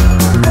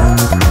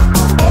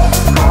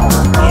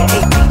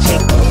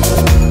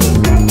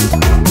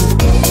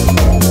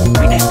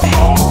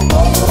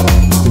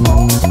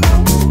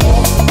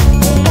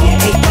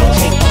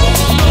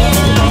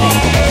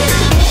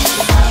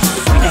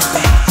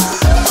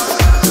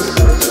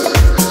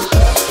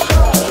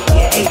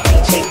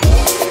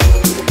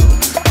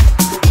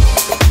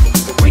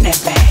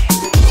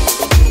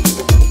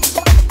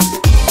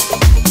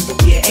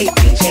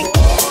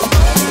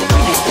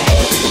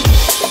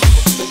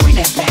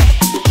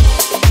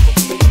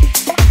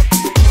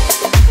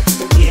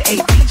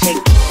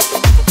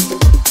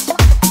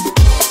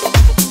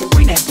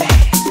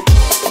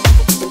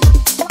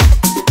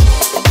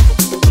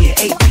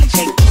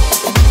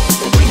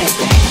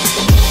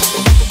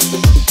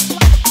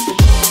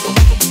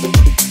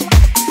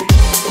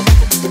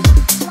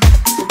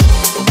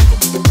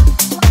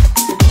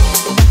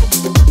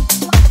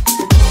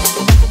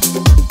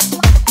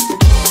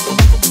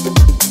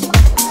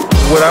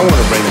 What I want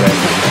to bring back is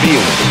the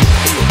feeling.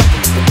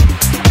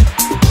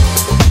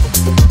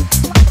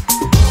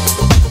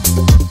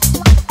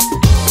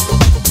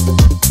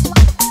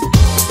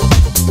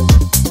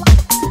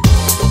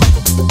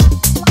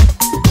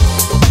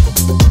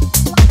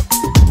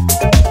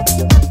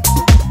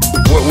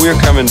 We're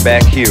coming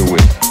back here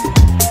with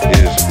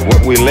is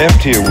what we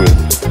left here with,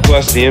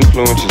 plus the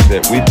influences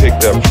that we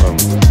picked up from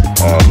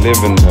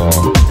living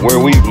where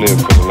we've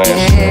lived for the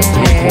last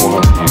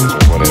 400 years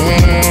or whatever.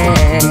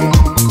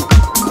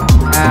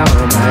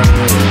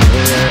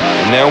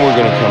 And now we're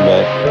going to come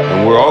back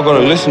and we're all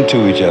going to listen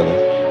to each other.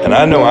 And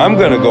I know I'm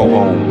going to go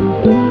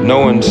home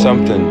knowing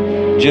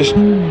something. Just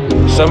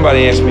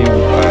somebody asked me,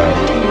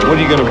 what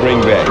are you going to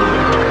bring back?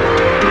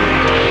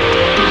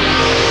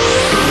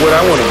 What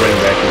I want to bring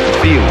back is the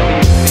feeling.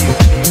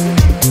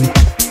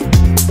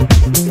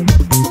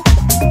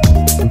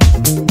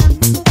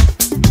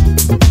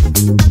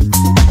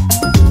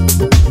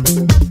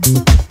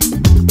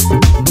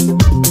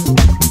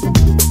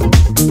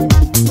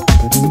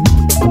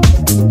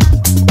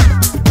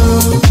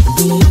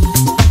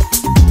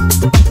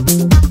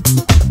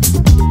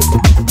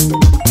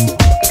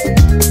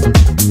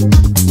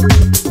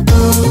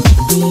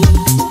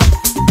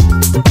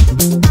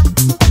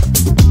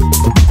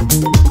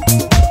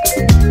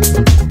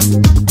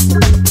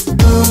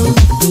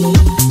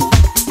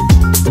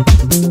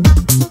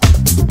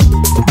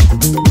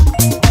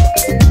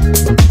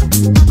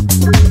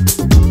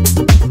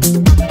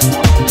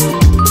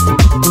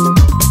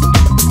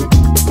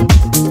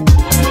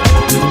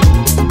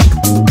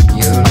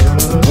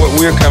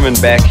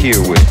 Back here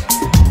with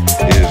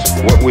is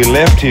what we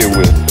left here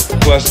with,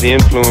 plus the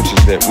influences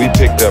that we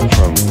picked up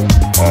from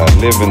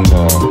living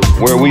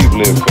where we've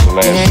lived for the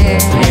last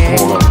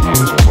 400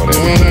 years or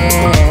whatever.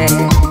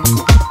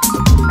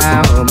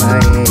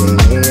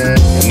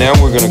 And now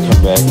we're going to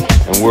come back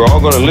and we're all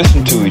going to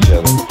listen to each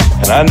other.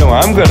 And I know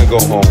I'm going to go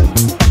home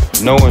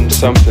knowing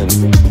something.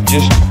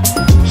 Just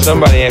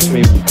somebody asked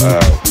me,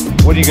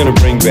 what are you going to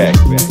bring back?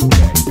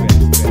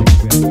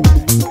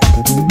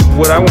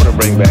 What I want to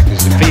bring back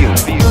is the feeling.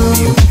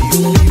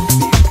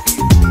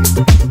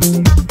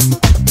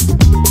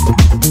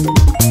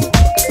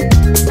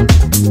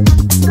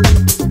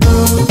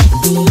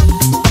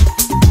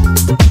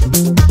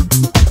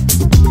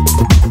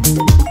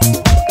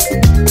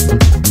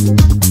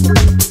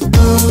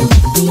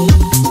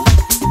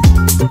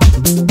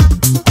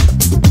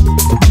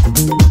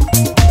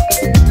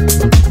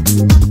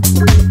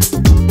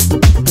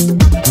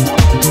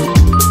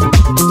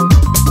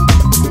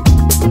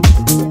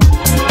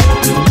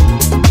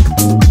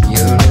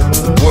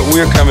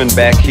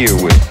 Back here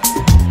with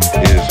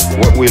is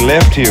what we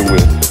left here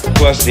with,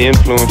 plus the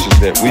influences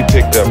that we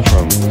picked up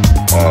from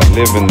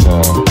living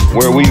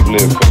where we've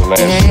lived for the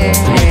last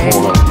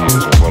 400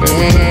 years or whatever.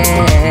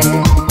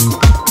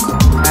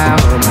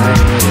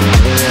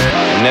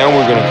 And now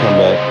we're going to come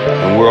back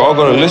and we're all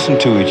going to listen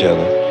to each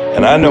other.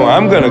 And I know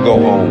I'm going to go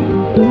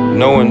home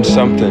knowing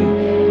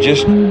something.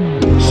 Just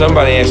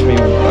somebody asked me,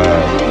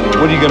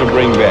 what are you going to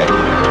bring back?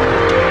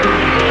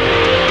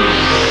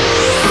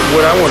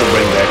 What I want to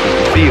bring back is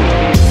the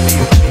feeling.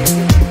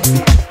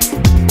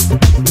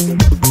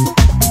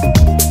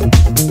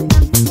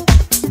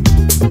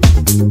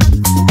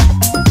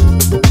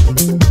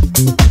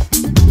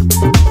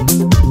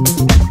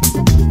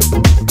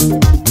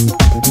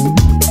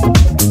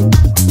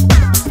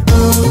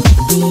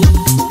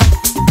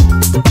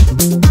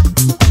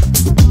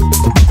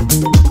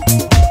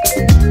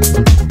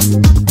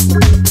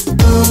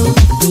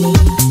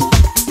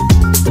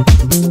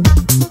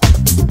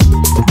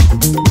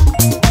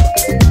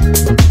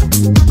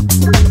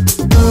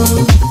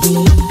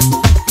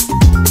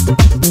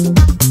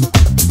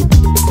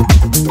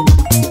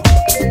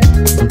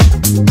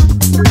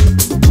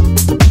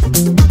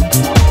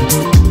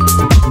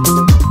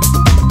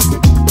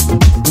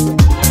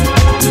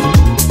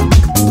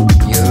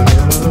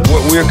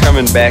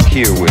 Back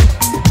here with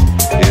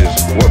is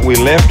what we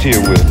left here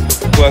with,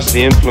 plus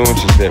the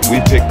influences that we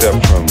picked up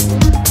from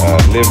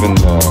living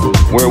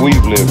where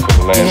we've lived for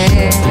the last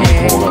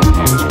 400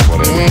 years or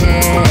whatever.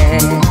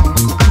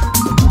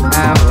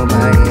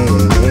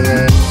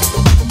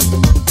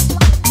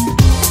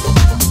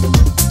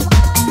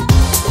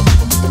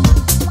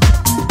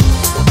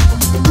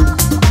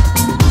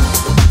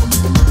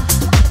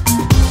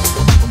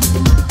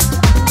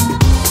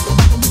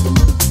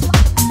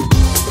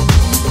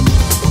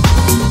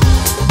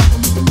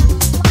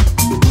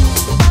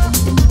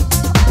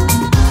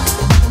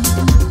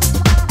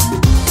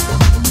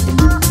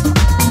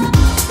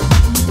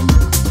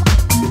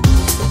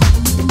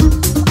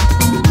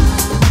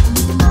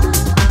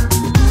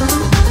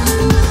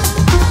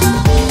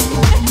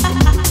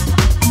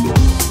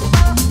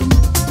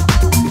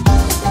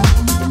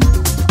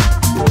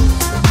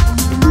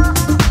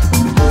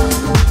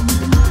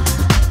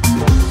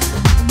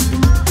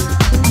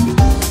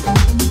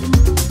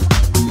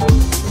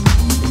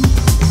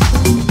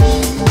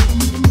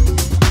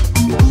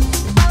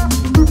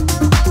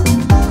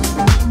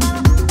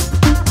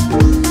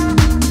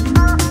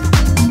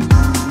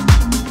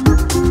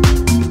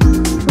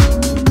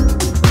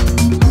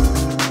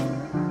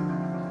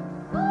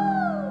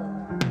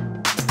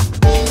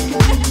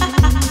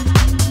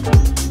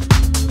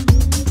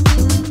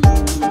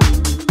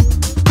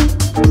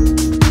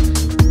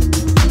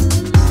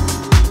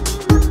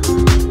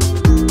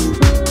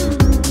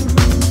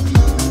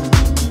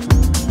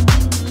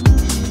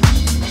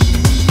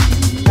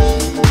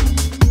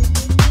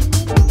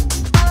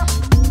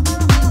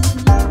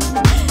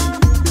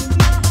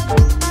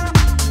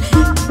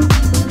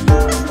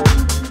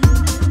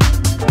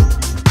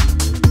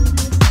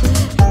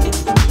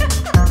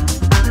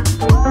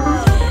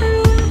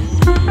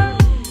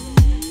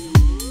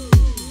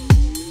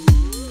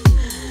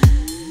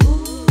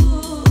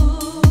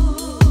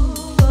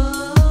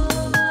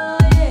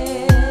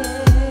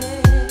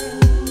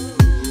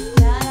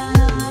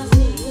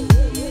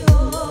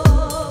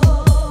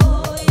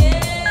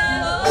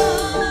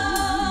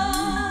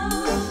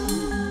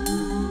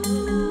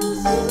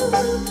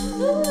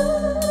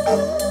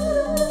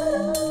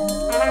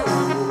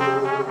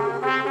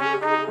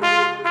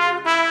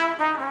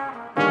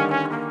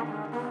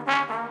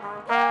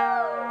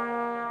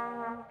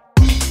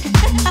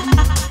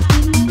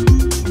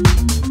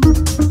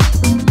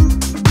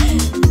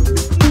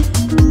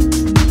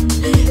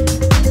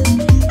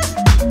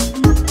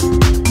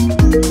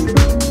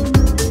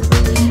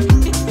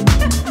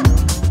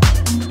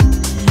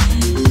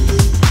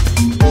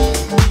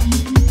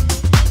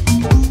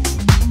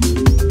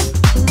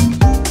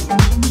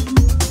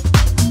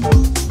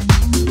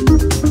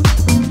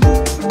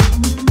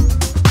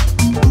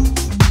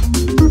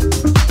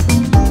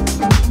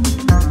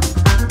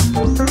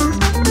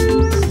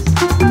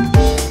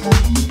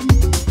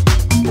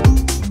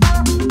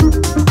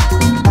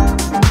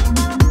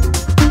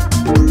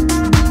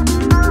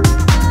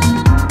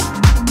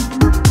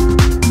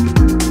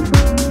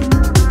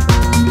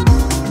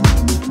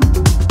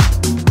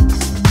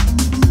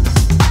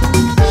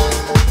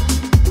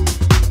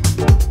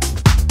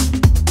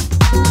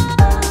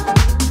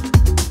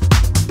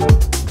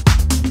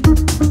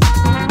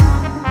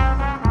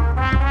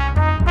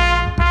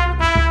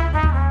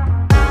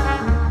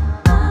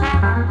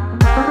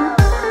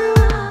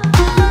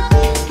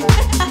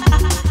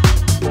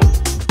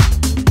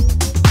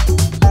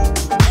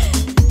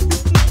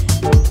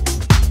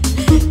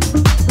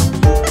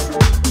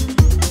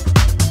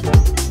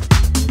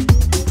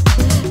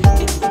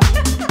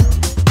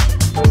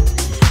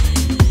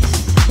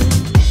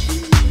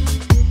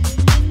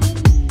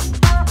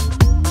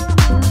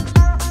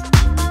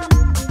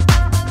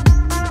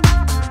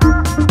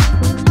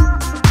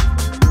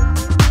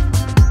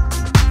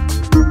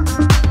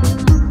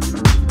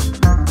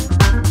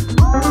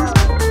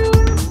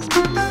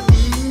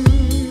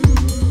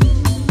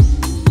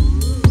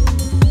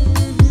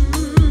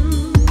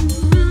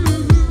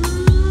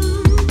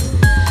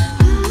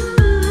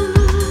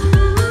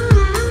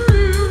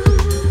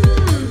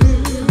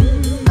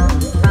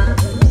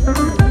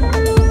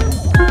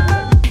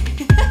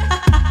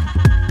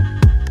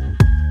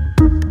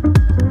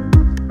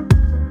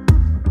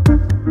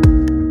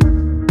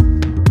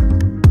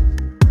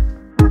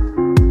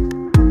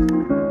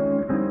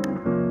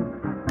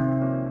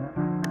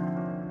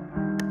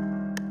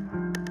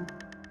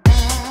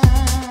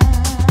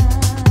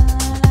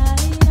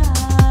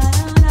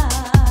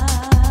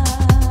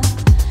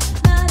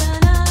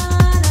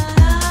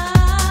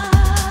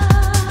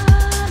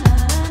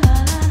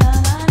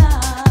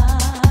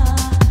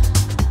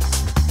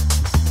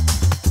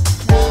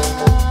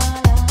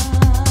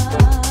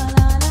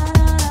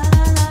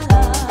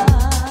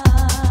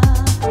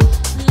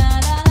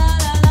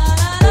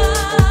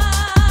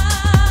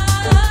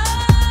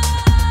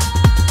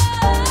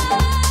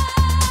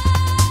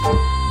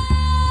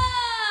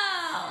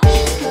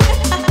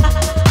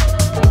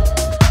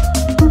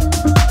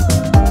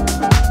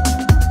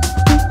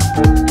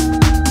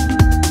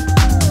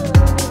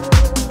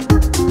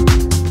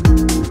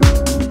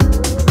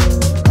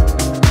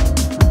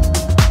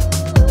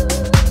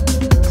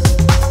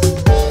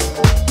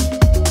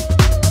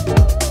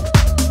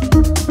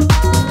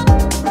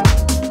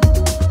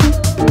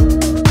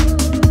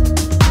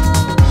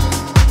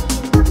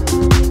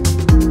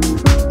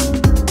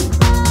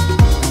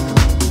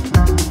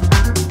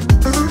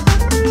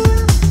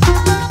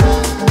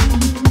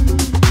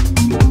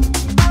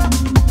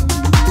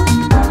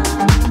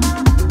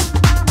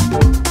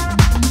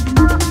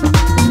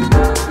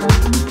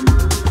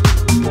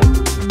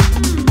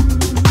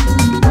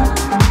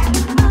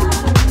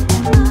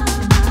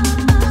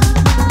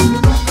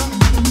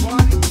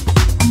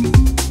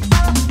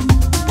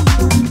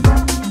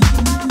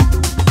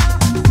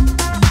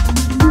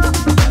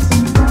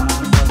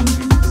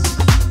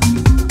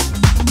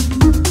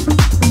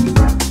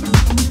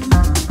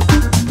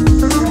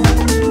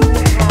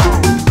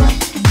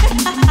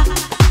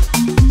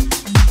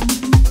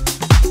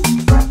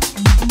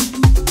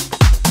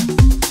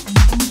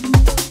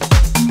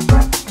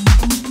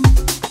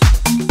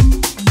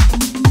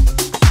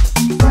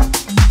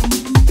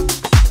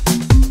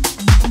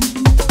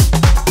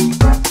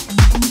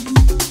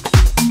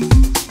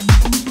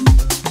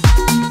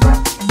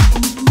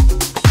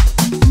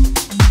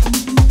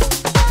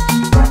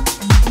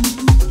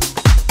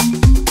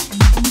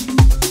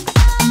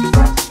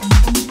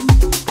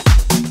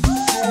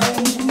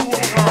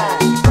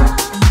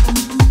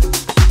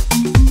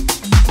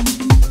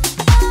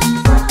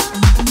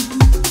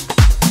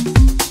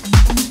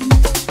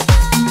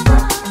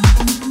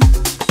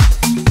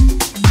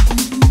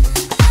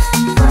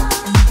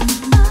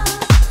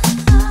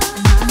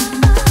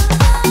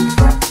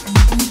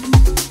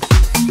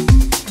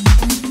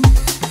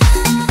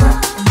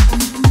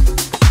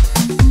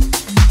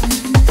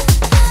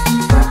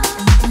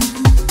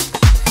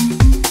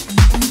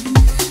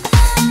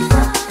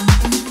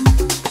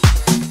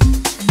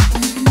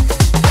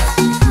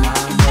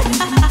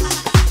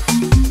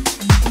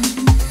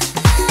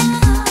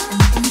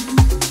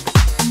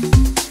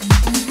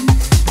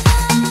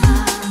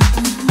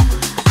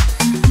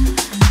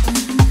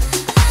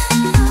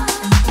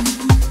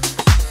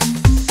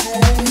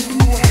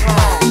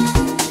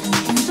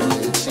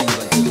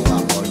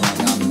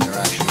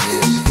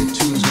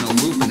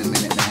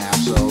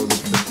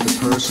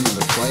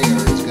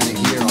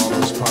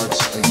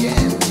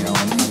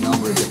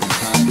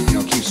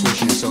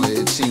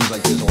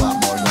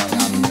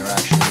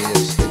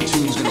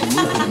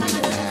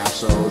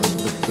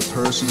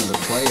 person or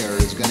the player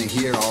is going to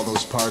hear all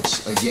those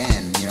parts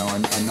again, you know,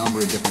 a number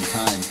of different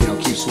times. You know,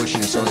 keep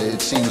switching it so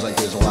it seems like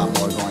there's a lot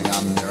more going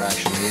on than there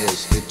actually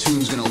is. The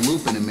tune's going to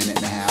loop in a minute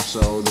and a half,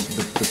 so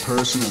the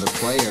person or the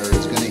player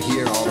is going to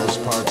hear all those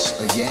parts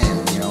again,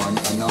 you know,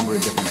 a number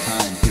of different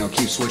times. You know,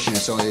 keep switching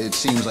it so it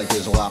seems like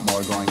there's a lot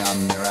more going on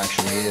than there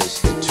actually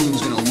is. The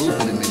tune's going to loop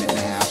in a minute and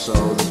a half, so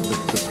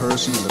the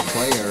person or the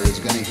player is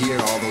going to hear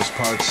all those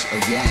parts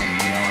again,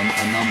 you know,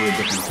 a number of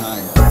different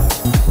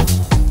times.